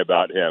that way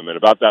about him and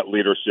about that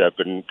leadership,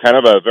 and kind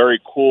of a very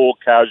cool,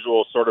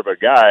 casual sort of a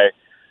guy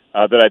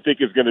that I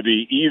think is going to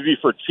be easy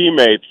for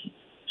teammates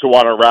to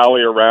want to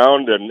rally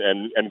around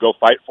and go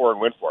fight for and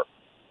win for.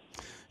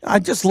 I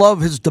just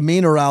love his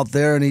demeanor out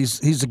there, and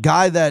he's a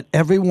guy that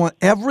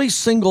every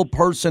single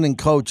person and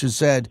coach has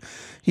said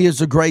he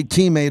is a great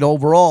teammate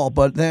overall,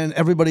 but then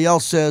everybody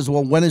else says,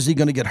 well, when is he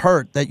going to get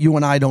hurt that you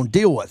and I don't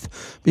deal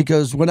with?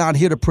 Because we're not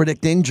here to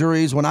predict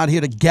injuries. We're not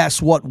here to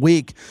guess what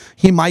week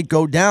he might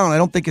go down. I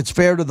don't think it's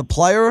fair to the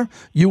player,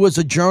 you as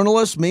a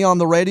journalist, me on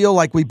the radio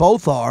like we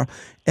both are,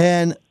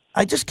 and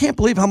I just can't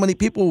believe how many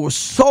people were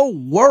so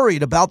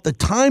worried about the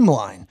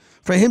timeline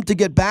for him to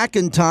get back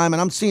in time.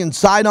 And I'm seeing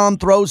sidearm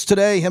throws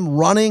today, him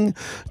running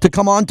to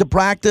come on to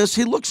practice.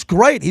 He looks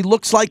great. He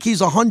looks like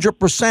he's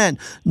 100%,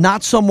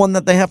 not someone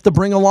that they have to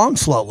bring along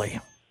slowly.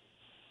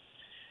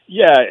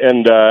 Yeah,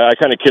 and I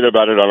kind of kid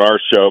about it on our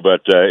show,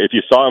 but if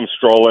you saw him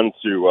strolling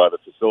to the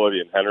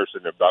facility in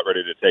Henderson about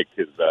ready to take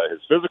his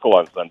physical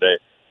on Sunday,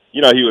 he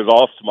was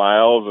all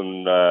smiles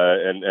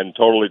and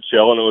totally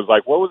chill, and it was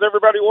like, what was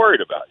everybody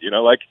worried about?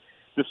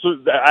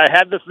 I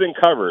had this thing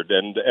covered,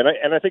 and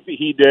I think that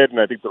he did, and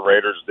I think the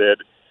Raiders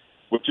did,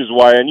 which is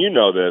why, and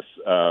this,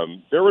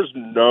 there was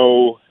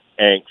no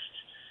angst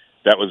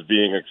that was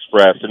being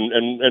expressed, and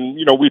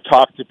we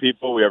talk to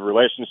people, we have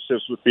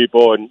relationships with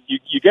people, and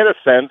you get a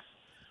sense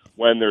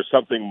when there's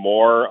something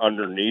more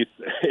underneath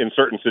in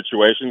certain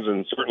situations,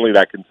 and certainly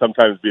that can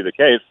sometimes be the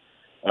case.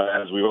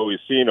 as we've always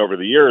seen over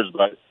the years.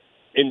 But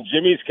in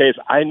Jimmy's case,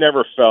 I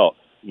never felt,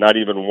 not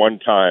even one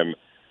time,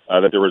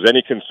 that there was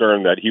any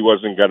concern that he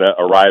wasn't going to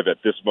arrive at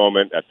this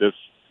moment, at this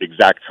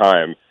exact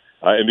time,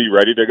 and be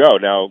ready to go.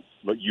 Now,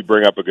 you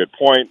bring up a good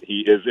point.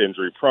 He is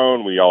injury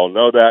prone. We all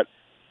know that.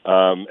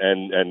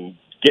 And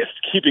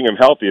keeping him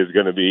healthy is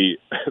going to be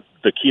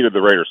the key to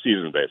the Raiders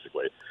season,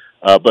 basically.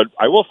 But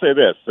I will say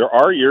this. There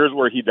are years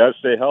where he does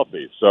stay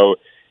healthy. So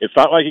it's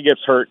not like he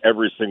gets hurt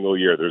every single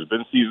year. There's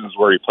been seasons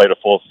where he played a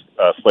full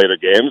slate of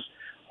games.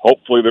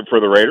 Hopefully for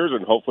the Raiders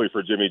and hopefully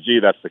for Jimmy G,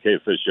 that's the case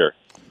this year.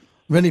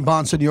 Vinny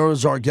Bonsignore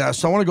is our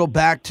guest. I want to go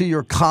back to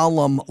your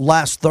column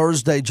last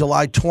Thursday,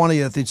 July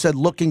 20th. It said,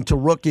 looking to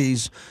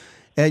rookies.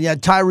 And you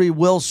had Tyree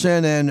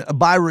Wilson and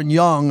Byron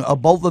Young,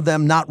 both of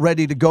them not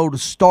ready to go to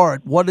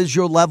start. What is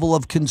your level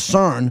of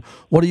concern?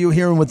 What are you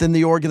hearing within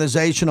the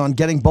organization on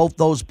getting both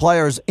those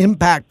players,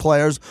 impact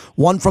players,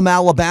 one from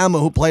Alabama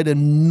who played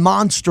in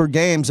monster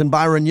games, and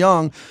Byron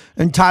Young,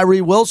 and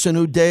Tyree Wilson,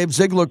 who Dave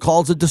Ziegler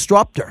calls a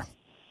disruptor?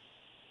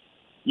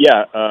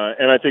 Yeah,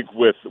 and I think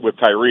with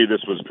Tyree,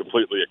 this was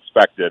completely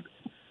expected.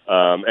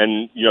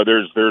 And,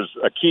 there's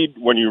a key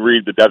when you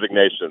read the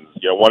designations.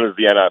 One is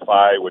the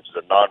NFI, which is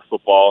a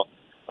non-football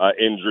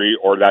injury,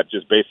 or that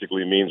just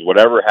basically means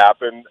whatever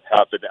happened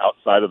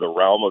outside of the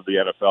realm of the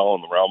NFL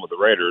and the realm of the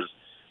Raiders.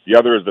 The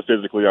other is the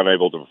physically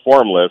unable to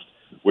perform list,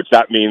 which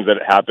that means that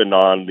it happened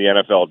on the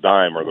NFL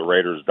dime or the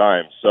Raiders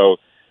dime. So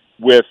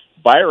with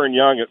Byron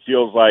Young, it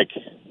feels like,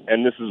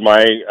 and this is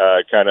my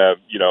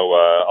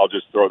I'll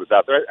just throw this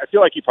out there. I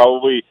feel like he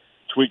probably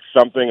tweaked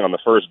something on the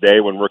first day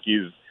when the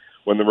rookies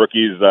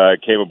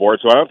came aboard.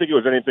 So I don't think it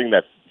was anything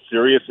that's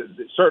serious.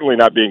 It's certainly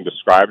not being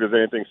described as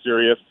anything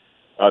serious.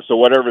 So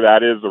whatever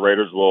that is, the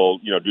Raiders will,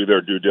 do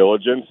their due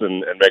diligence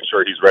and make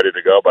sure he's ready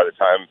to go by the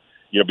time,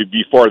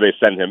 before they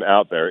send him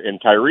out there. In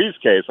Tyree's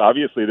case,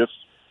 obviously this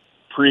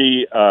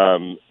it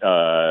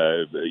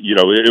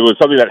was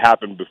something that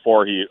happened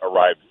before he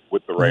arrived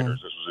with the Raiders.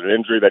 This was an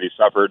injury that he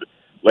suffered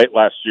late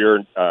last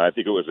year. I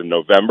think it was in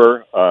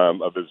November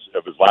of his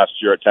last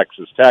year at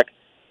Texas Tech.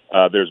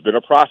 There's been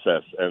a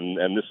process,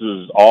 and this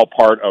is all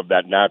part of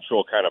that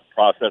natural kind of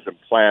process and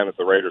plan that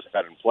the Raiders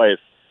had in place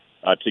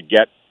to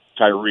get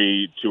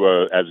Tyree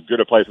to as good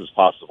a place as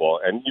possible.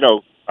 And,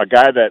 a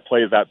guy that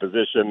plays that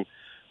position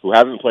who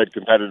hasn't played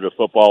competitive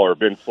football or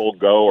been full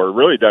go or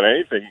really done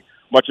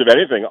much of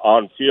anything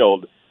on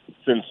field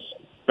since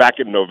back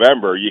in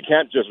November, you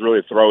can't just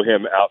really throw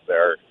him out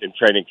there in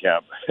training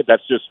camp.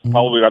 That's just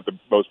probably not the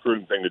most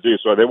prudent thing to do.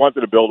 So they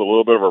wanted to build a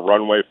little bit of a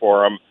runway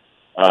for him,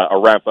 a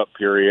ramp-up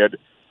period.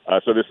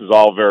 So this is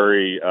all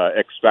very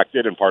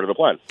expected and part of the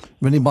plan.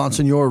 Vinny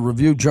Bonsignore,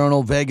 Review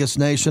Journal, Vegas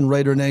Nation,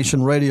 Raider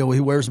Nation Radio. He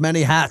wears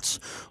many hats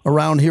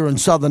around here in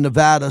Southern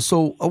Nevada.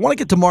 So I want to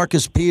get to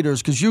Marcus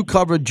Peters because you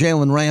covered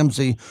Jalen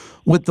Ramsey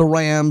with the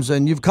Rams,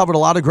 and you've covered a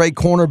lot of great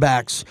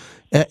cornerbacks,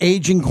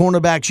 aging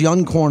cornerbacks,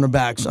 young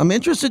cornerbacks. I'm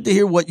interested to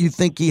hear what you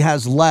think he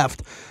has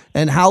left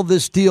and how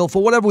this deal,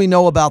 for whatever we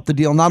know about the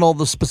deal, not all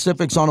the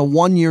specifics on a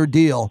one-year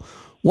deal,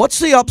 what's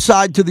the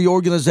upside to the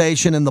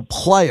organization and the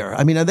player?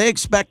 I mean, are they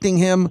expecting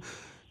him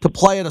to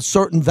play at a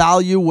certain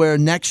value where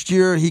next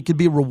year he could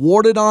be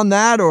rewarded on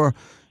that? Or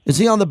is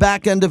he on the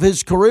back end of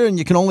his career and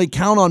you can only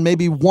count on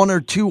maybe one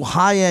or two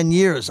high-end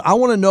years? I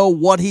want to know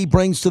what he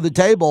brings to the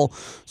table.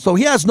 So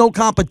he has no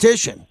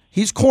competition.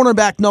 He's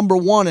cornerback number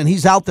one, and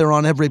he's out there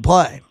on every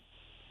play.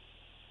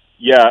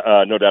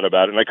 Yeah, no doubt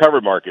about it. And I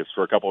covered Marcus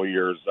for a couple of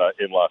years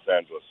in Los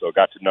Angeles, so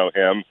got to know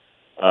him.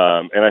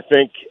 And I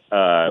think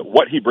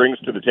what he brings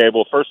to the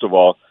table, first of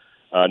all,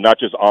 not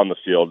just on the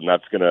field, and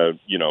that's going to,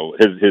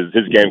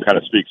 his game kind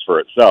of speaks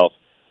for itself.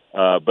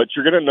 But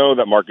you're going to know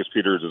that Marcus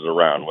Peters is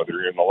around, whether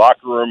you're in the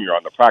locker room, you're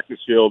on the practice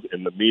field,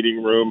 in the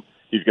meeting room.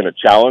 He's going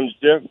to challenge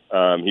you.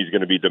 He's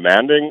going to be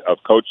demanding of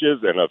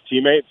coaches and of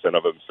teammates and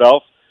of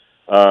himself.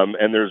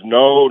 And there's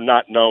no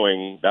not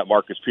knowing that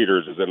Marcus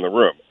Peters is in the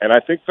room. And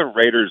I think the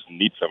Raiders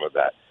need some of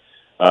that.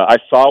 I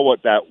saw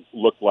what that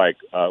looked like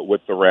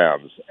with the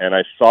Rams, and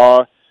I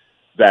saw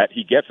that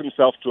he gets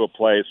himself to a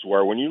place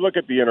where when you look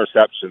at the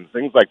interceptions,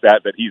 things like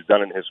that he's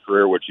done in his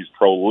career, which he's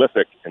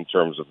prolific in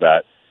terms of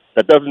that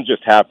doesn't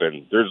just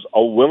happen. There's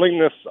a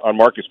willingness on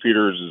Marcus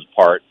Peters'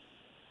 part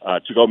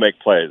to go make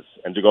plays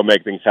and to go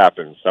make things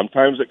happen.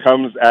 Sometimes it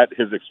comes at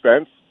his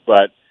expense,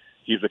 but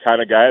he's the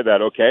kind of guy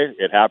that, okay,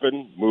 it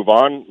happened, move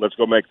on, let's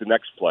go make the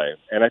next play.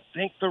 And I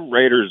think the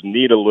Raiders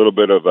need a little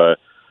bit of an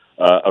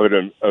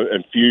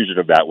infusion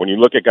of that. When you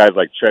look at guys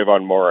like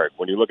Trayvon Morik,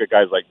 when you look at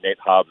guys like Nate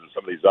Hobbs and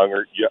some of these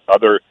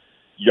other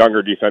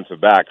younger defensive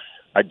backs,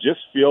 I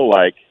just feel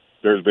like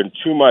there's been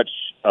too much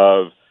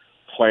of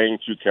playing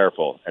too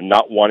careful and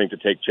not wanting to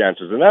take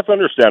chances. And that's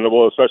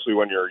understandable, especially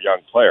when you're a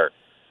young player.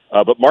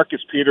 But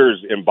Marcus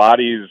Peters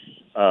embodies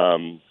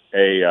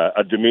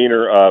a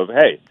demeanor of,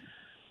 hey,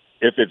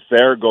 if it's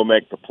there, go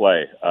make the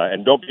play.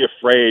 And don't be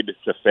afraid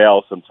to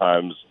fail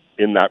sometimes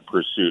in that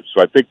pursuit.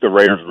 So I think the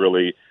Raiders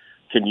really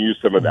can use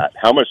some of that.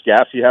 How much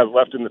gas he has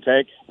left in the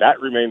tank, that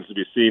remains to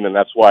be seen, and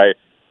that's why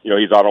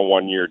he's on a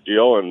one-year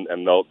deal, and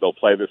they'll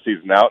play this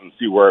season out and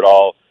see where it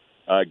all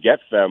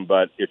gets them.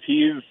 But if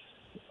he's,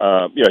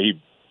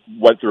 he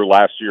went through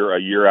last year,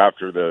 a year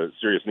after the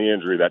serious knee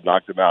injury that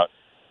knocked him out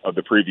of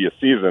the previous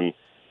season.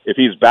 If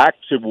he's back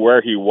to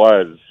where he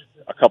was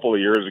a couple of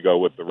years ago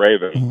with the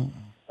Ravens,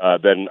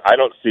 then I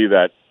don't see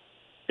that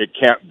it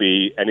can't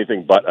be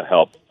anything but a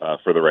help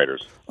for the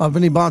Raiders.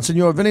 Vinny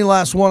Bonsignore. Vinny,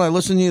 last one. I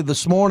listened to you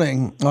this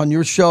morning on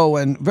your show,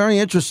 and very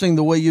interesting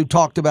the way you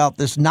talked about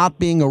this not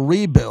being a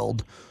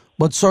rebuild,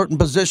 but certain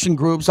position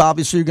groups,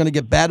 obviously, you're going to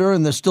get better,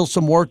 and there's still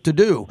some work to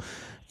do.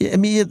 I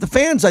mean, the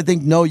fans, I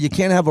think, know you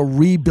can't have a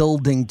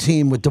rebuilding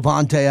team with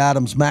Davante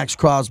Adams, Max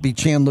Crosby,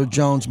 Chandler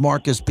Jones,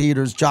 Marcus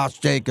Peters, Josh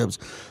Jacobs.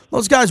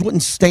 Those guys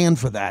wouldn't stand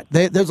for that.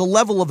 There's a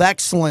level of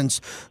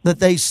excellence that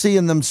they see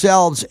in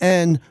themselves,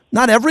 and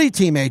not every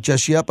teammate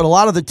just yet, but a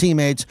lot of the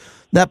teammates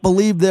that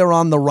believe they're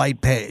on the right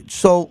page.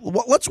 So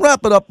let's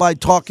wrap it up by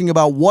talking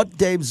about what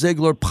Dave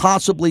Ziegler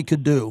possibly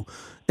could do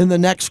in the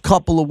next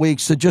couple of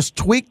weeks to just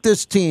tweak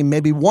this team,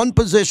 maybe one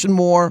position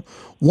more,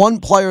 one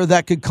player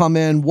that could come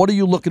in. What are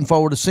you looking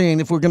forward to seeing,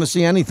 if we're going to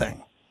see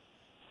anything?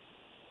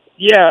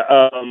 Yeah,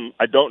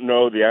 I don't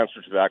know the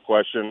answer to that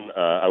question.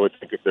 I would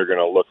think if they're going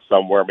to look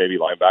somewhere, maybe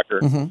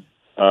linebacker.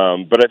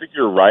 But I think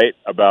you're right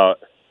about,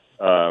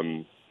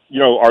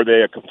 are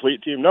they a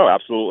complete team? No,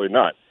 absolutely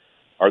not.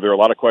 Are there a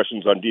lot of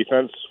questions on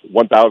defense?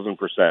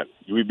 1,000%.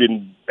 We've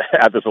been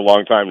at this a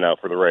long time now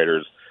for the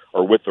Raiders,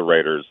 or with the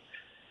Raiders.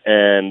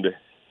 And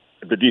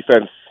the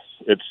defense,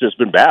 it's just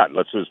been bad.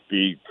 Let's just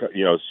be,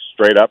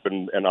 straight up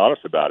and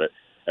honest about it.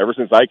 Ever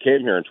since I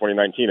came here in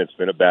 2019, it's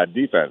been a bad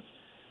defense.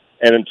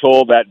 And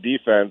until that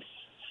defense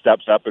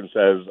steps up and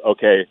says,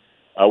 okay,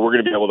 we're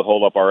going to be able to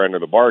hold up our end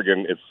of the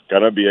bargain, it's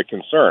going to be a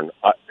concern.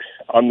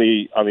 On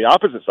the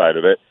opposite side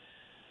of it,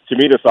 to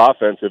me, this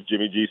offense, if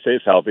Jimmy G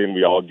stays healthy, and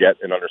we all get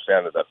and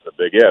understand that that's a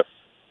big if,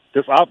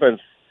 this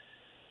offense,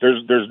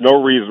 there's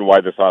no reason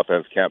why this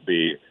offense can't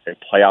be a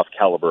playoff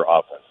caliber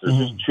offense. There's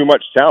just too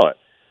much talent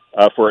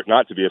for it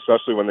not to be,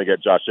 especially when they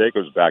get Josh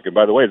Jacobs back. And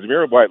by the way,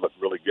 Zamir White looked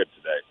really good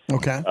today.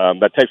 Okay.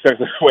 That takes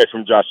anything away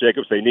from Josh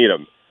Jacobs. They need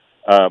him.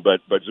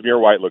 But Zamir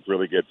White looked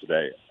really good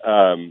today.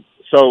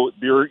 So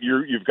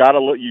you've got to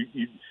look.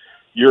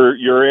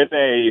 You're in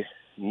a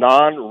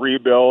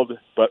non-rebuild,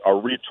 but a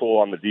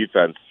retool on the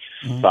defense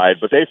side.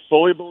 But they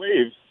fully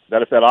believe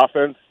that if that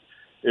offense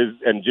is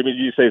and Jimmy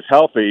G stays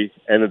healthy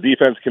and the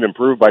defense can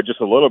improve by just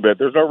a little bit,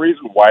 there's no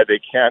reason why they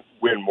can't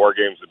win more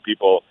games than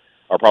people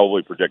are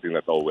probably predicting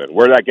that they'll win.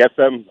 Where that gets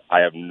them, I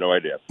have no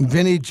idea.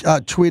 Vinny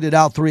tweeted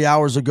out 3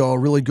 hours ago a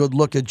really good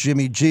look at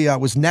Jimmy G. I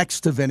was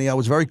next to Vinny. I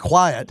was very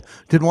quiet.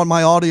 Didn't want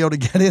my audio to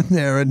get in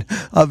there. And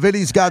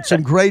Vinny's got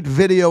some great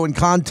video and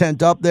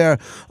content up there.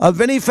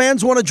 Vinny,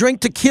 fans want to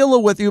drink tequila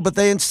with you, but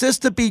they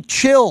insist to be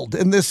chilled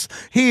in this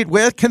heat.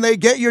 Where can they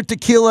get your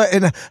tequila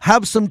and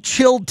have some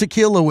chilled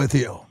tequila with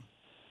you?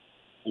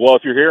 Well,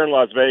 if you're here in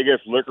Las Vegas,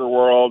 Liquor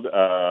World,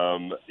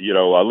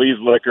 Lee's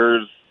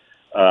Liquors,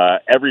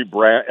 every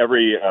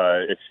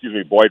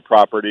Boyd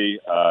property,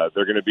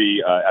 they're going to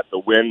be at the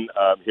Wynn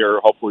here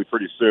hopefully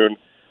pretty soon.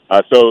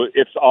 So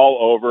it's all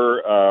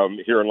over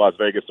here in Las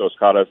Vegas, Dos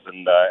Catas,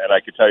 and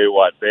I can tell you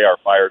what, they are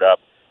fired up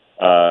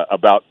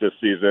about this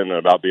season and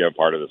about being a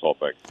part of this whole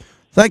thing.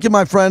 Thank you,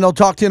 my friend. I'll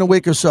talk to you in a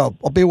week or so.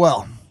 I'll be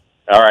well.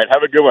 All right,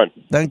 have a good one.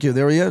 Thank you.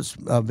 There he is,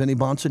 Vinny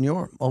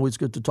Bonsignore. Always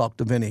good to talk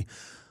to Vinny.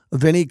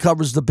 Vinny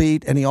covers the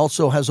beat, and he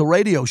also has a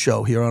radio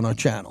show here on our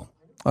channel.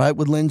 All right,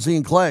 with Lindsay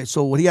and Clay.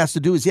 So what he has to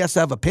do is he has to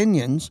have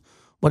opinions,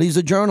 but he's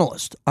a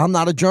journalist. I'm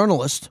not a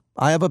journalist.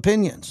 I have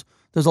opinions.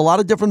 There's a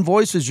lot of different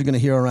voices you're going to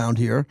hear around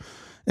here,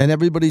 and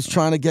everybody's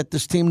trying to get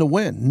this team to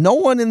win. No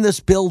one in this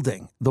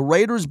building, the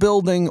Raiders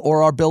building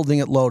or our building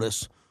at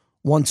Lotus,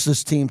 wants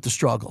this team to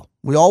struggle.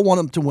 We all want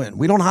them to win.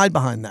 We don't hide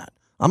behind that.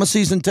 I'm a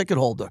season ticket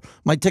holder.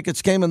 My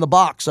tickets came in the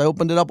box. I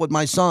opened it up with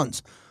my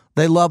sons.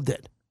 They loved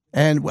it.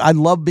 And I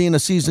love being a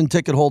season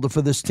ticket holder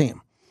for this team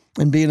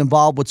and being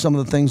involved with some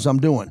of the things I'm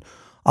doing.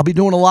 I'll be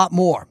doing a lot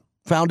more.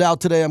 Found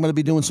out today I'm going to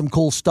be doing some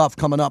cool stuff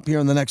coming up here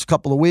in the next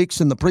couple of weeks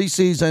in the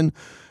preseason.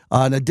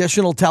 An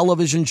additional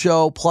television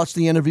show, plus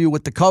the interview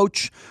with the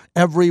coach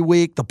every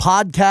week. The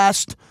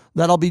podcast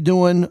that I'll be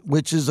doing,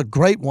 which is a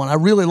great one. I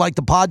really like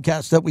the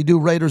podcast that we do,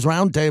 Raiders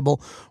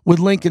Roundtable, with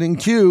Lincoln and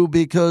Q,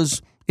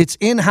 because it's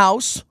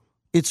in-house,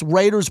 it's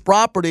Raiders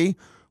property,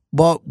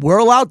 but we're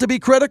allowed to be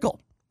critical.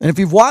 And if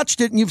you've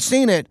watched it and you've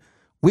seen it,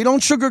 we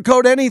don't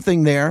sugarcoat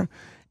anything there.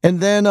 And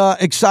then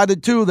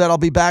excited, too, that I'll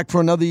be back for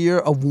another year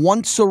of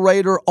Once a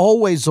Raider,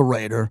 Always a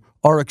Raider,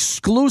 our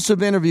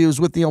exclusive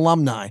interviews with the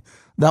alumni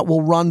that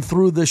will run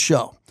through this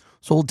show.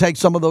 So we'll take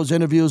some of those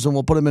interviews and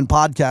we'll put them in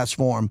podcast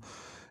form.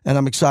 And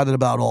I'm excited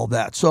about all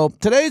that. So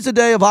today's a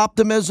day of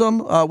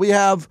optimism. We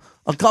have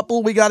a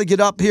couple we got to get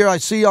up here. I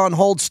see on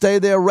hold. Stay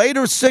there.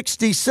 Raiders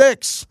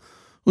 66,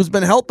 who's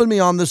been helping me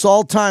on this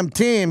all-time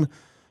team.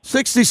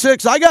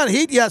 66. I got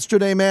heat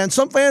yesterday, man.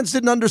 Some fans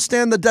didn't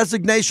understand the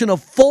designation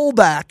of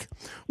fullback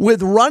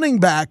with running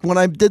back when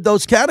I did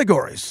those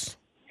categories.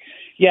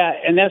 Yeah,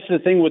 and that's the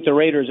thing with the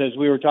Raiders, as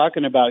we were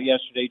talking about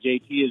yesterday,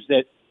 JT, is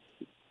that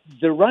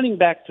the running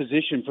back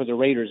position for the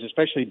Raiders,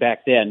 especially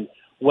back then,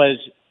 was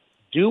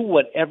do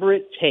whatever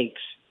it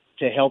takes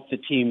to help the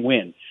team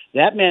win.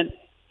 That meant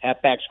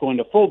halfbacks going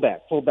to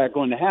fullback, fullback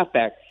going to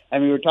halfback. I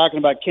mean, we were talking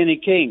about Kenny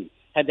King,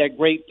 had that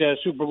great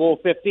Super Bowl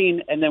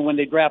 15, and then when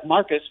they draft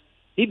Marcus,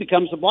 he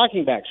becomes the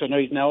blocking back. So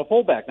he's now a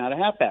fullback, not a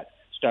halfback.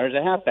 Started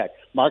as a halfback.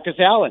 Marcus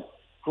Allen,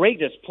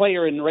 greatest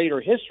player in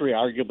Raider history,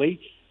 arguably.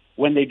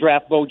 When they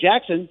draft Bo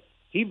Jackson,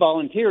 he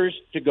volunteers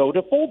to go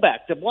to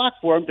fullback to block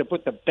for him, to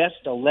put the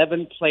best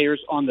 11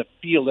 players on the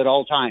field at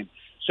all times.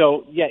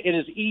 So, yeah, it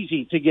is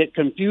easy to get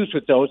confused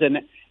with those.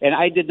 And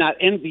I did not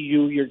envy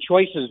you your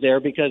choices there,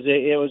 because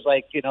it was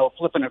like,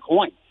 flipping a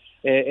coin.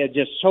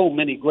 Just so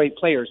many great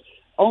players.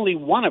 Only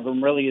one of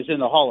them really is in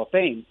the Hall of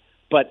Fame,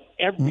 but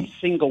every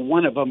single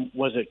one of them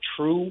was a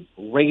true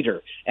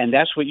Raider. And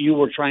that's what you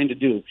were trying to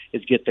do,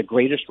 is get the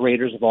greatest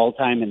Raiders of all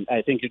time. And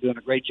I think you're doing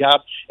a great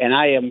job. And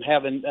I am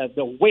having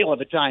the whale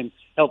of a time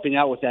helping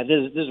out with that.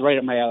 This is right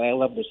up my alley. I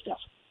love this stuff.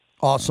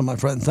 Awesome, my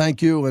friend.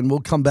 Thank you. And we'll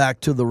come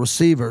back to the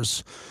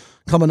receivers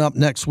coming up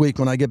next week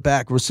when I get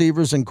back.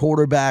 Receivers and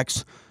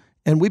quarterbacks.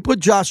 And we put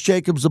Josh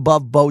Jacobs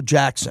above Bo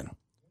Jackson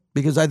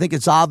because I think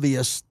it's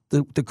obvious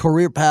the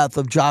career path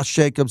of Josh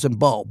Jacobs and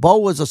Bo. Bo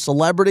was a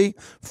celebrity,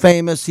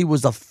 famous. He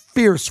was a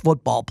fierce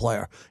football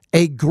player,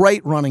 a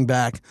great running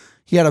back.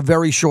 He had a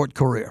very short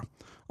career.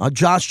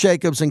 Josh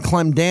Jacobs and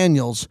Clem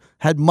Daniels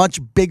had much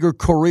bigger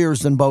careers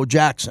than Bo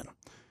Jackson.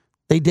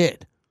 They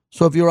did.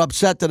 So if you're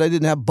upset that I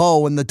didn't have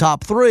Bo in the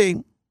top three,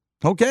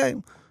 okay.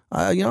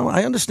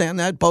 I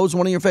understand that. Bo's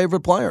one of your favorite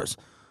players.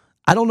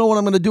 I don't know what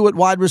I'm going to do at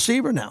wide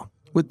receiver now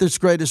with this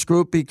greatest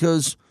group,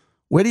 because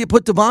where do you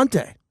put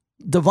Devontae?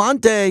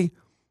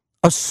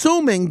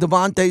 Assuming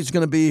Devontae's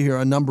going to be here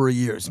a number of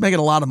years, making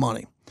a lot of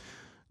money.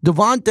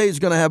 Devontae's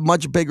going to have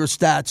much bigger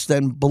stats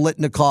than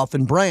Biletnikoff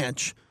and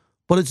Branch,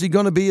 but is he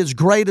going to be as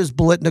great as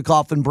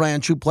Biletnikoff and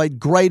Branch, who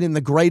played great in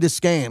the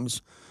greatest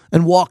games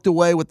and walked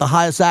away with the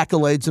highest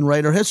accolades in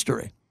Raider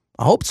history?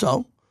 I hope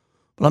so,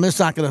 but I'm just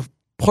not going to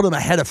put him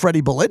ahead of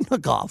Freddie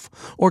Biletnikoff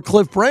or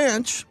Cliff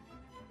Branch.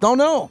 Don't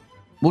know.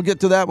 We'll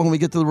get to that when we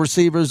get to the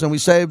receivers, and we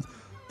save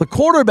the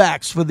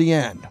quarterbacks for the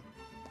end.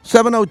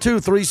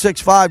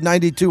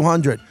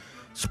 702-365-9200.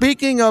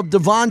 Speaking of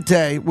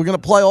Devontae, we're going to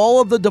play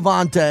all of the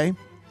Devontae,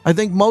 I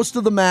think most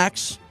of the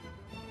Max,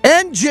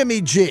 and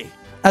Jimmy G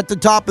at the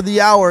top of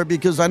the hour,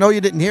 because I know you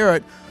didn't hear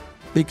it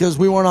because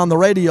we weren't on the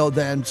radio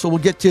then, so we'll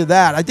get to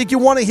that. I think you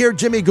want to hear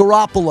Jimmy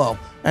Garoppolo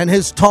and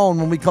his tone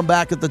when we come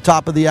back at the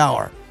top of the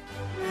hour.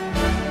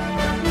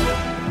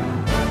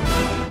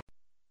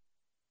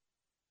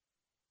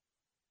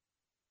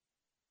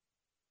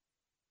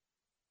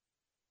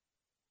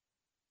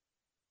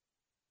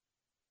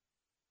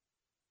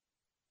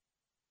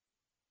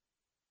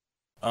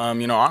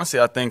 Honestly,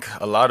 I think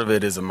a lot of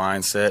it is a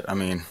mindset. I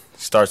mean, it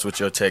starts with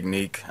your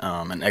technique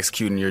and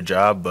executing your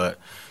job, but,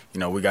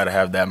 we got to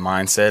have that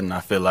mindset. And I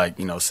feel like,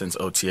 since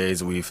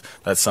OTAs,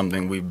 that's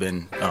something we've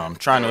been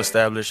trying to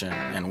establish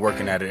and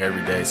working at it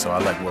every day. So I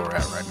like where we're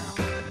at right now.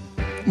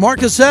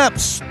 Marcus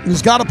Epps,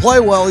 he's got to play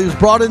well. He was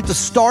brought in to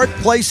start,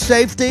 play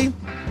safety,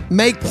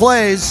 make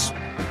plays,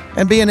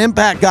 and be an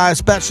impact guy,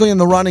 especially in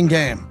the running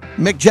game.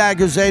 Mick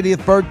Jagger's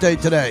 80th birthday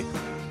today.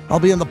 I'll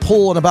be in the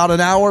pool in about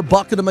an hour,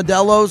 bucket of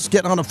Modelo's,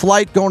 getting on a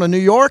flight, going to New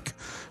York.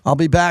 I'll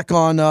be back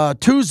on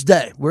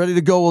Tuesday. We're ready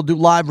to go. We'll do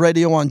live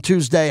radio on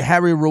Tuesday.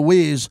 Harry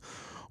Ruiz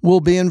will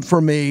be in for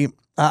me.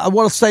 I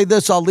want to say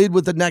this. I'll lead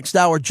with the next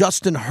hour.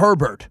 Justin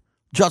Herbert.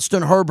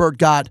 Justin Herbert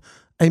got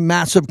a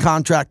massive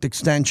contract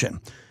extension.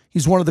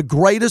 He's one of the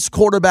greatest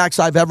quarterbacks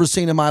I've ever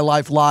seen in my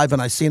life live,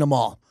 and I've seen them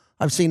all.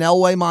 I've seen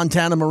Elway,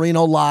 Montana,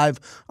 Marino live.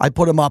 I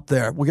put him up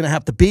there. We're going to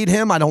have to beat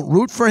him. I don't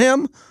root for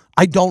him.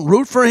 I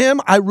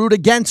root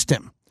against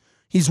him.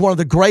 He's one of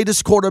the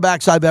greatest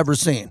quarterbacks I've ever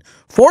seen.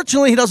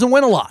 Fortunately, he doesn't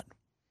win a lot.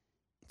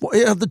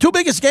 The two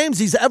biggest games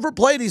he's ever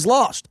played, he's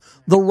lost.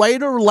 The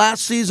Raider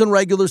last season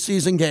regular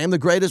season game, the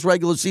greatest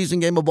regular season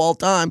game of all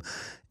time,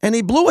 and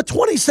he blew a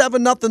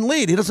 27-0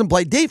 lead. He doesn't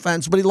play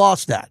defense, but he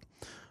lost that.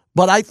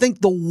 But I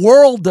think the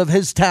world of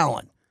his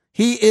talent.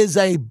 He is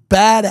a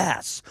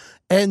badass.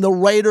 And the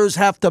Raiders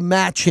have to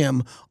match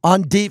him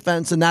on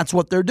defense, and that's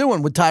what they're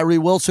doing with Tyree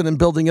Wilson and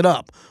building it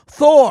up.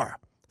 Thor,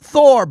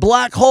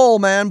 Black Hole,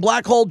 man.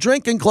 Black Hole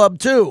Drinking Club,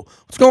 too.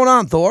 What's going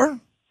on, Thor?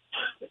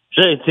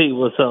 JT,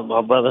 what's up,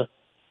 my brother?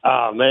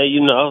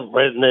 Man,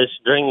 Redness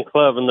Drinking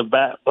Club in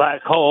the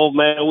Black Hole,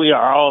 man, we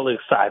are all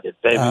excited,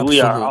 baby. Absolutely.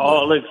 We are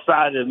all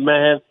excited,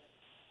 man.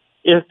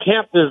 If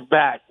camp is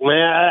back,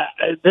 man,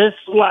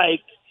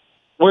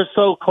 we're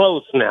so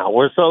close now.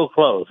 We're so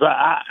close.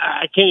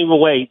 I can't even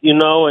wait,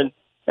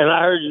 and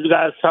I heard you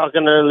guys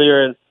talking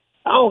earlier, and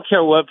I don't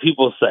care what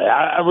people say.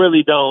 I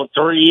really don't.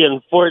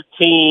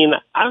 3-14.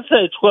 I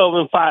say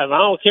 12-5. I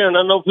don't care, and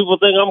I know people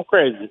think I'm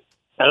crazy.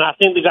 And I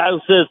think the guy who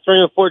says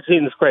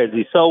 3-14 is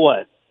crazy. So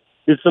what?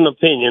 It's an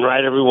opinion,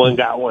 right? Everyone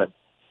got one.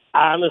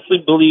 I honestly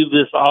believe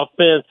this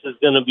offense is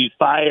going to be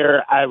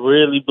fire. I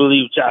really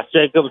believe Josh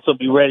Jacobs will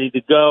be ready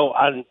to go.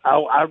 I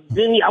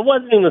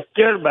wasn't even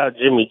scared about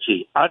Jimmy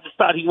G. I just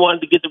thought he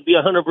wanted to get to be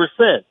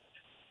 100%.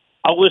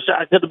 I wish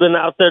I could have been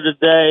out there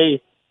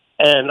today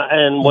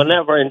and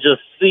whatever, and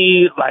just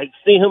see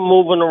him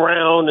moving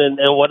around and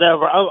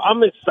whatever.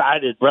 I'm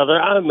excited,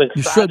 brother. I'm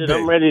excited.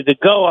 I'm ready to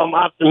go. I'm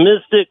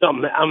optimistic.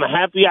 I'm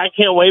happy. I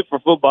can't wait for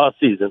football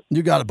season.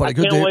 You got it, buddy. I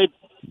can't wait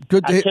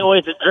to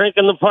drink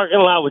in the parking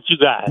lot with you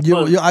guys.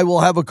 I will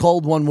have a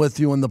cold one with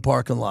you in the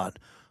parking lot.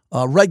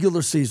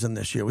 Regular season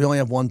this year. We only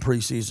have one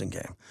preseason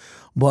game.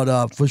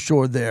 But for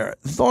sure there.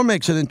 Thor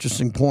makes an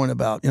interesting point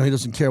about, he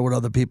doesn't care what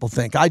other people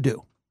think. I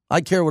do.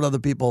 I care what other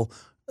people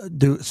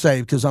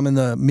say because I'm in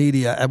the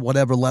media at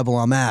whatever level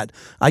I'm at.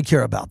 I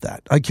care about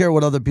that. I care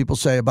what other people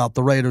say about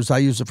the Raiders. I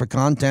use it for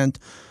content.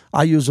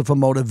 I use it for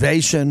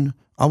motivation.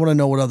 I want to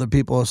know what other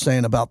people are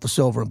saying about the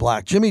silver and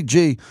black. Jimmy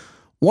G,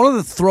 one of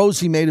the throws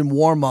he made in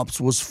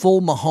warm-ups was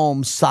full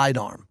Mahomes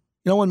sidearm.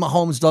 You know when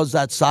Mahomes does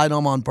that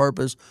sidearm on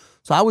purpose?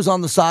 So I was on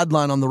the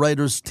sideline on the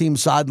Raiders team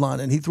sideline,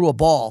 and he threw a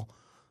ball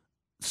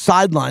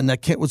sideline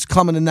that was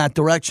coming in that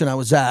direction I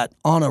was at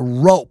on a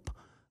rope.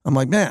 I'm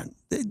like, man.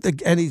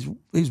 And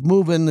he's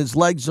moving his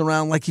legs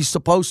around like he's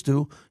supposed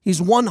to.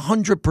 He's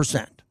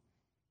 100%.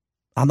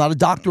 I'm not a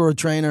doctor or a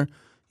trainer.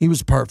 He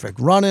was perfect.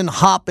 Running,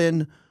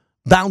 hopping,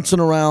 bouncing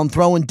around,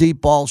 throwing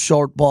deep balls,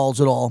 short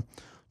balls, at all.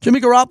 Jimmy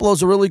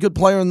Garoppolo's a really good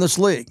player in this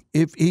league.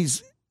 If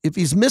he's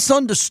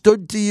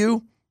misunderstood to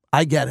you,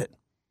 I get it.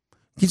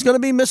 He's going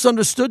to be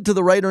misunderstood to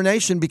the Raider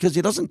Nation because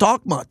he doesn't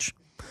talk much.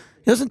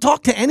 He doesn't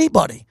talk to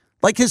anybody.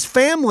 Like his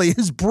family,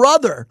 his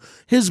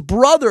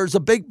brother's a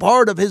big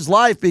part of his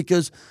life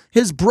because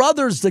his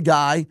brother's the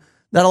guy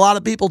that a lot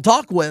of people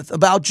talk with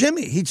about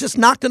Jimmy. He's just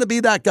not going to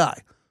be that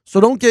guy.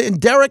 So and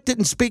Derek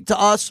didn't speak to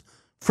us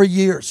for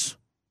years.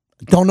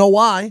 Don't know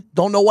why.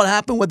 Don't know what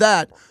happened with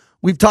that.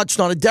 We've touched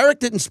on it. Derek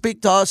didn't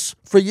speak to us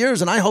for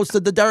years, and I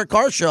hosted the Derek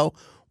Carr Show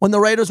when the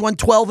Raiders went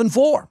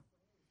 12-4.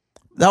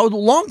 That was a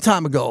long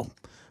time ago.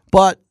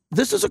 But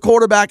this is a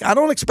quarterback I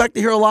don't expect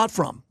to hear a lot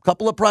from. A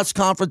couple of press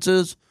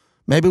conferences.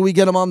 Maybe we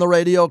get him on the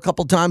radio a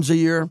couple times a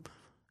year.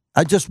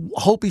 I just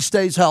hope he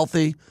stays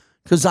healthy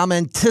because I'm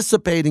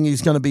anticipating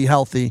he's going to be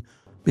healthy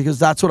because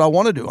that's what I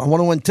want to do. I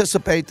want to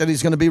anticipate that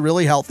he's going to be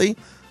really healthy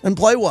and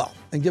play well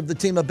and give the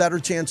team a better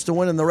chance to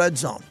win in the red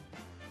zone.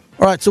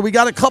 All right, so we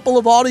got a couple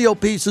of audio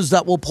pieces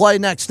that we'll play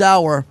next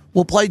hour.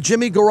 We'll play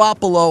Jimmy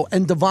Garoppolo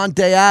and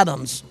Davante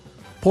Adams.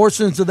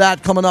 Portions of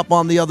that coming up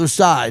on the other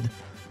side.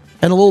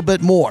 And a little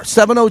bit more.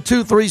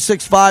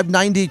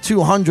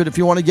 702-365-9200 if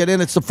you want to get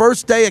in. It's the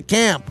first day of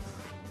camp.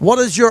 What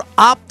is your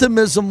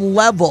optimism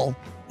level?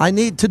 I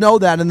need to know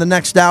that in the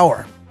next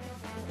hour.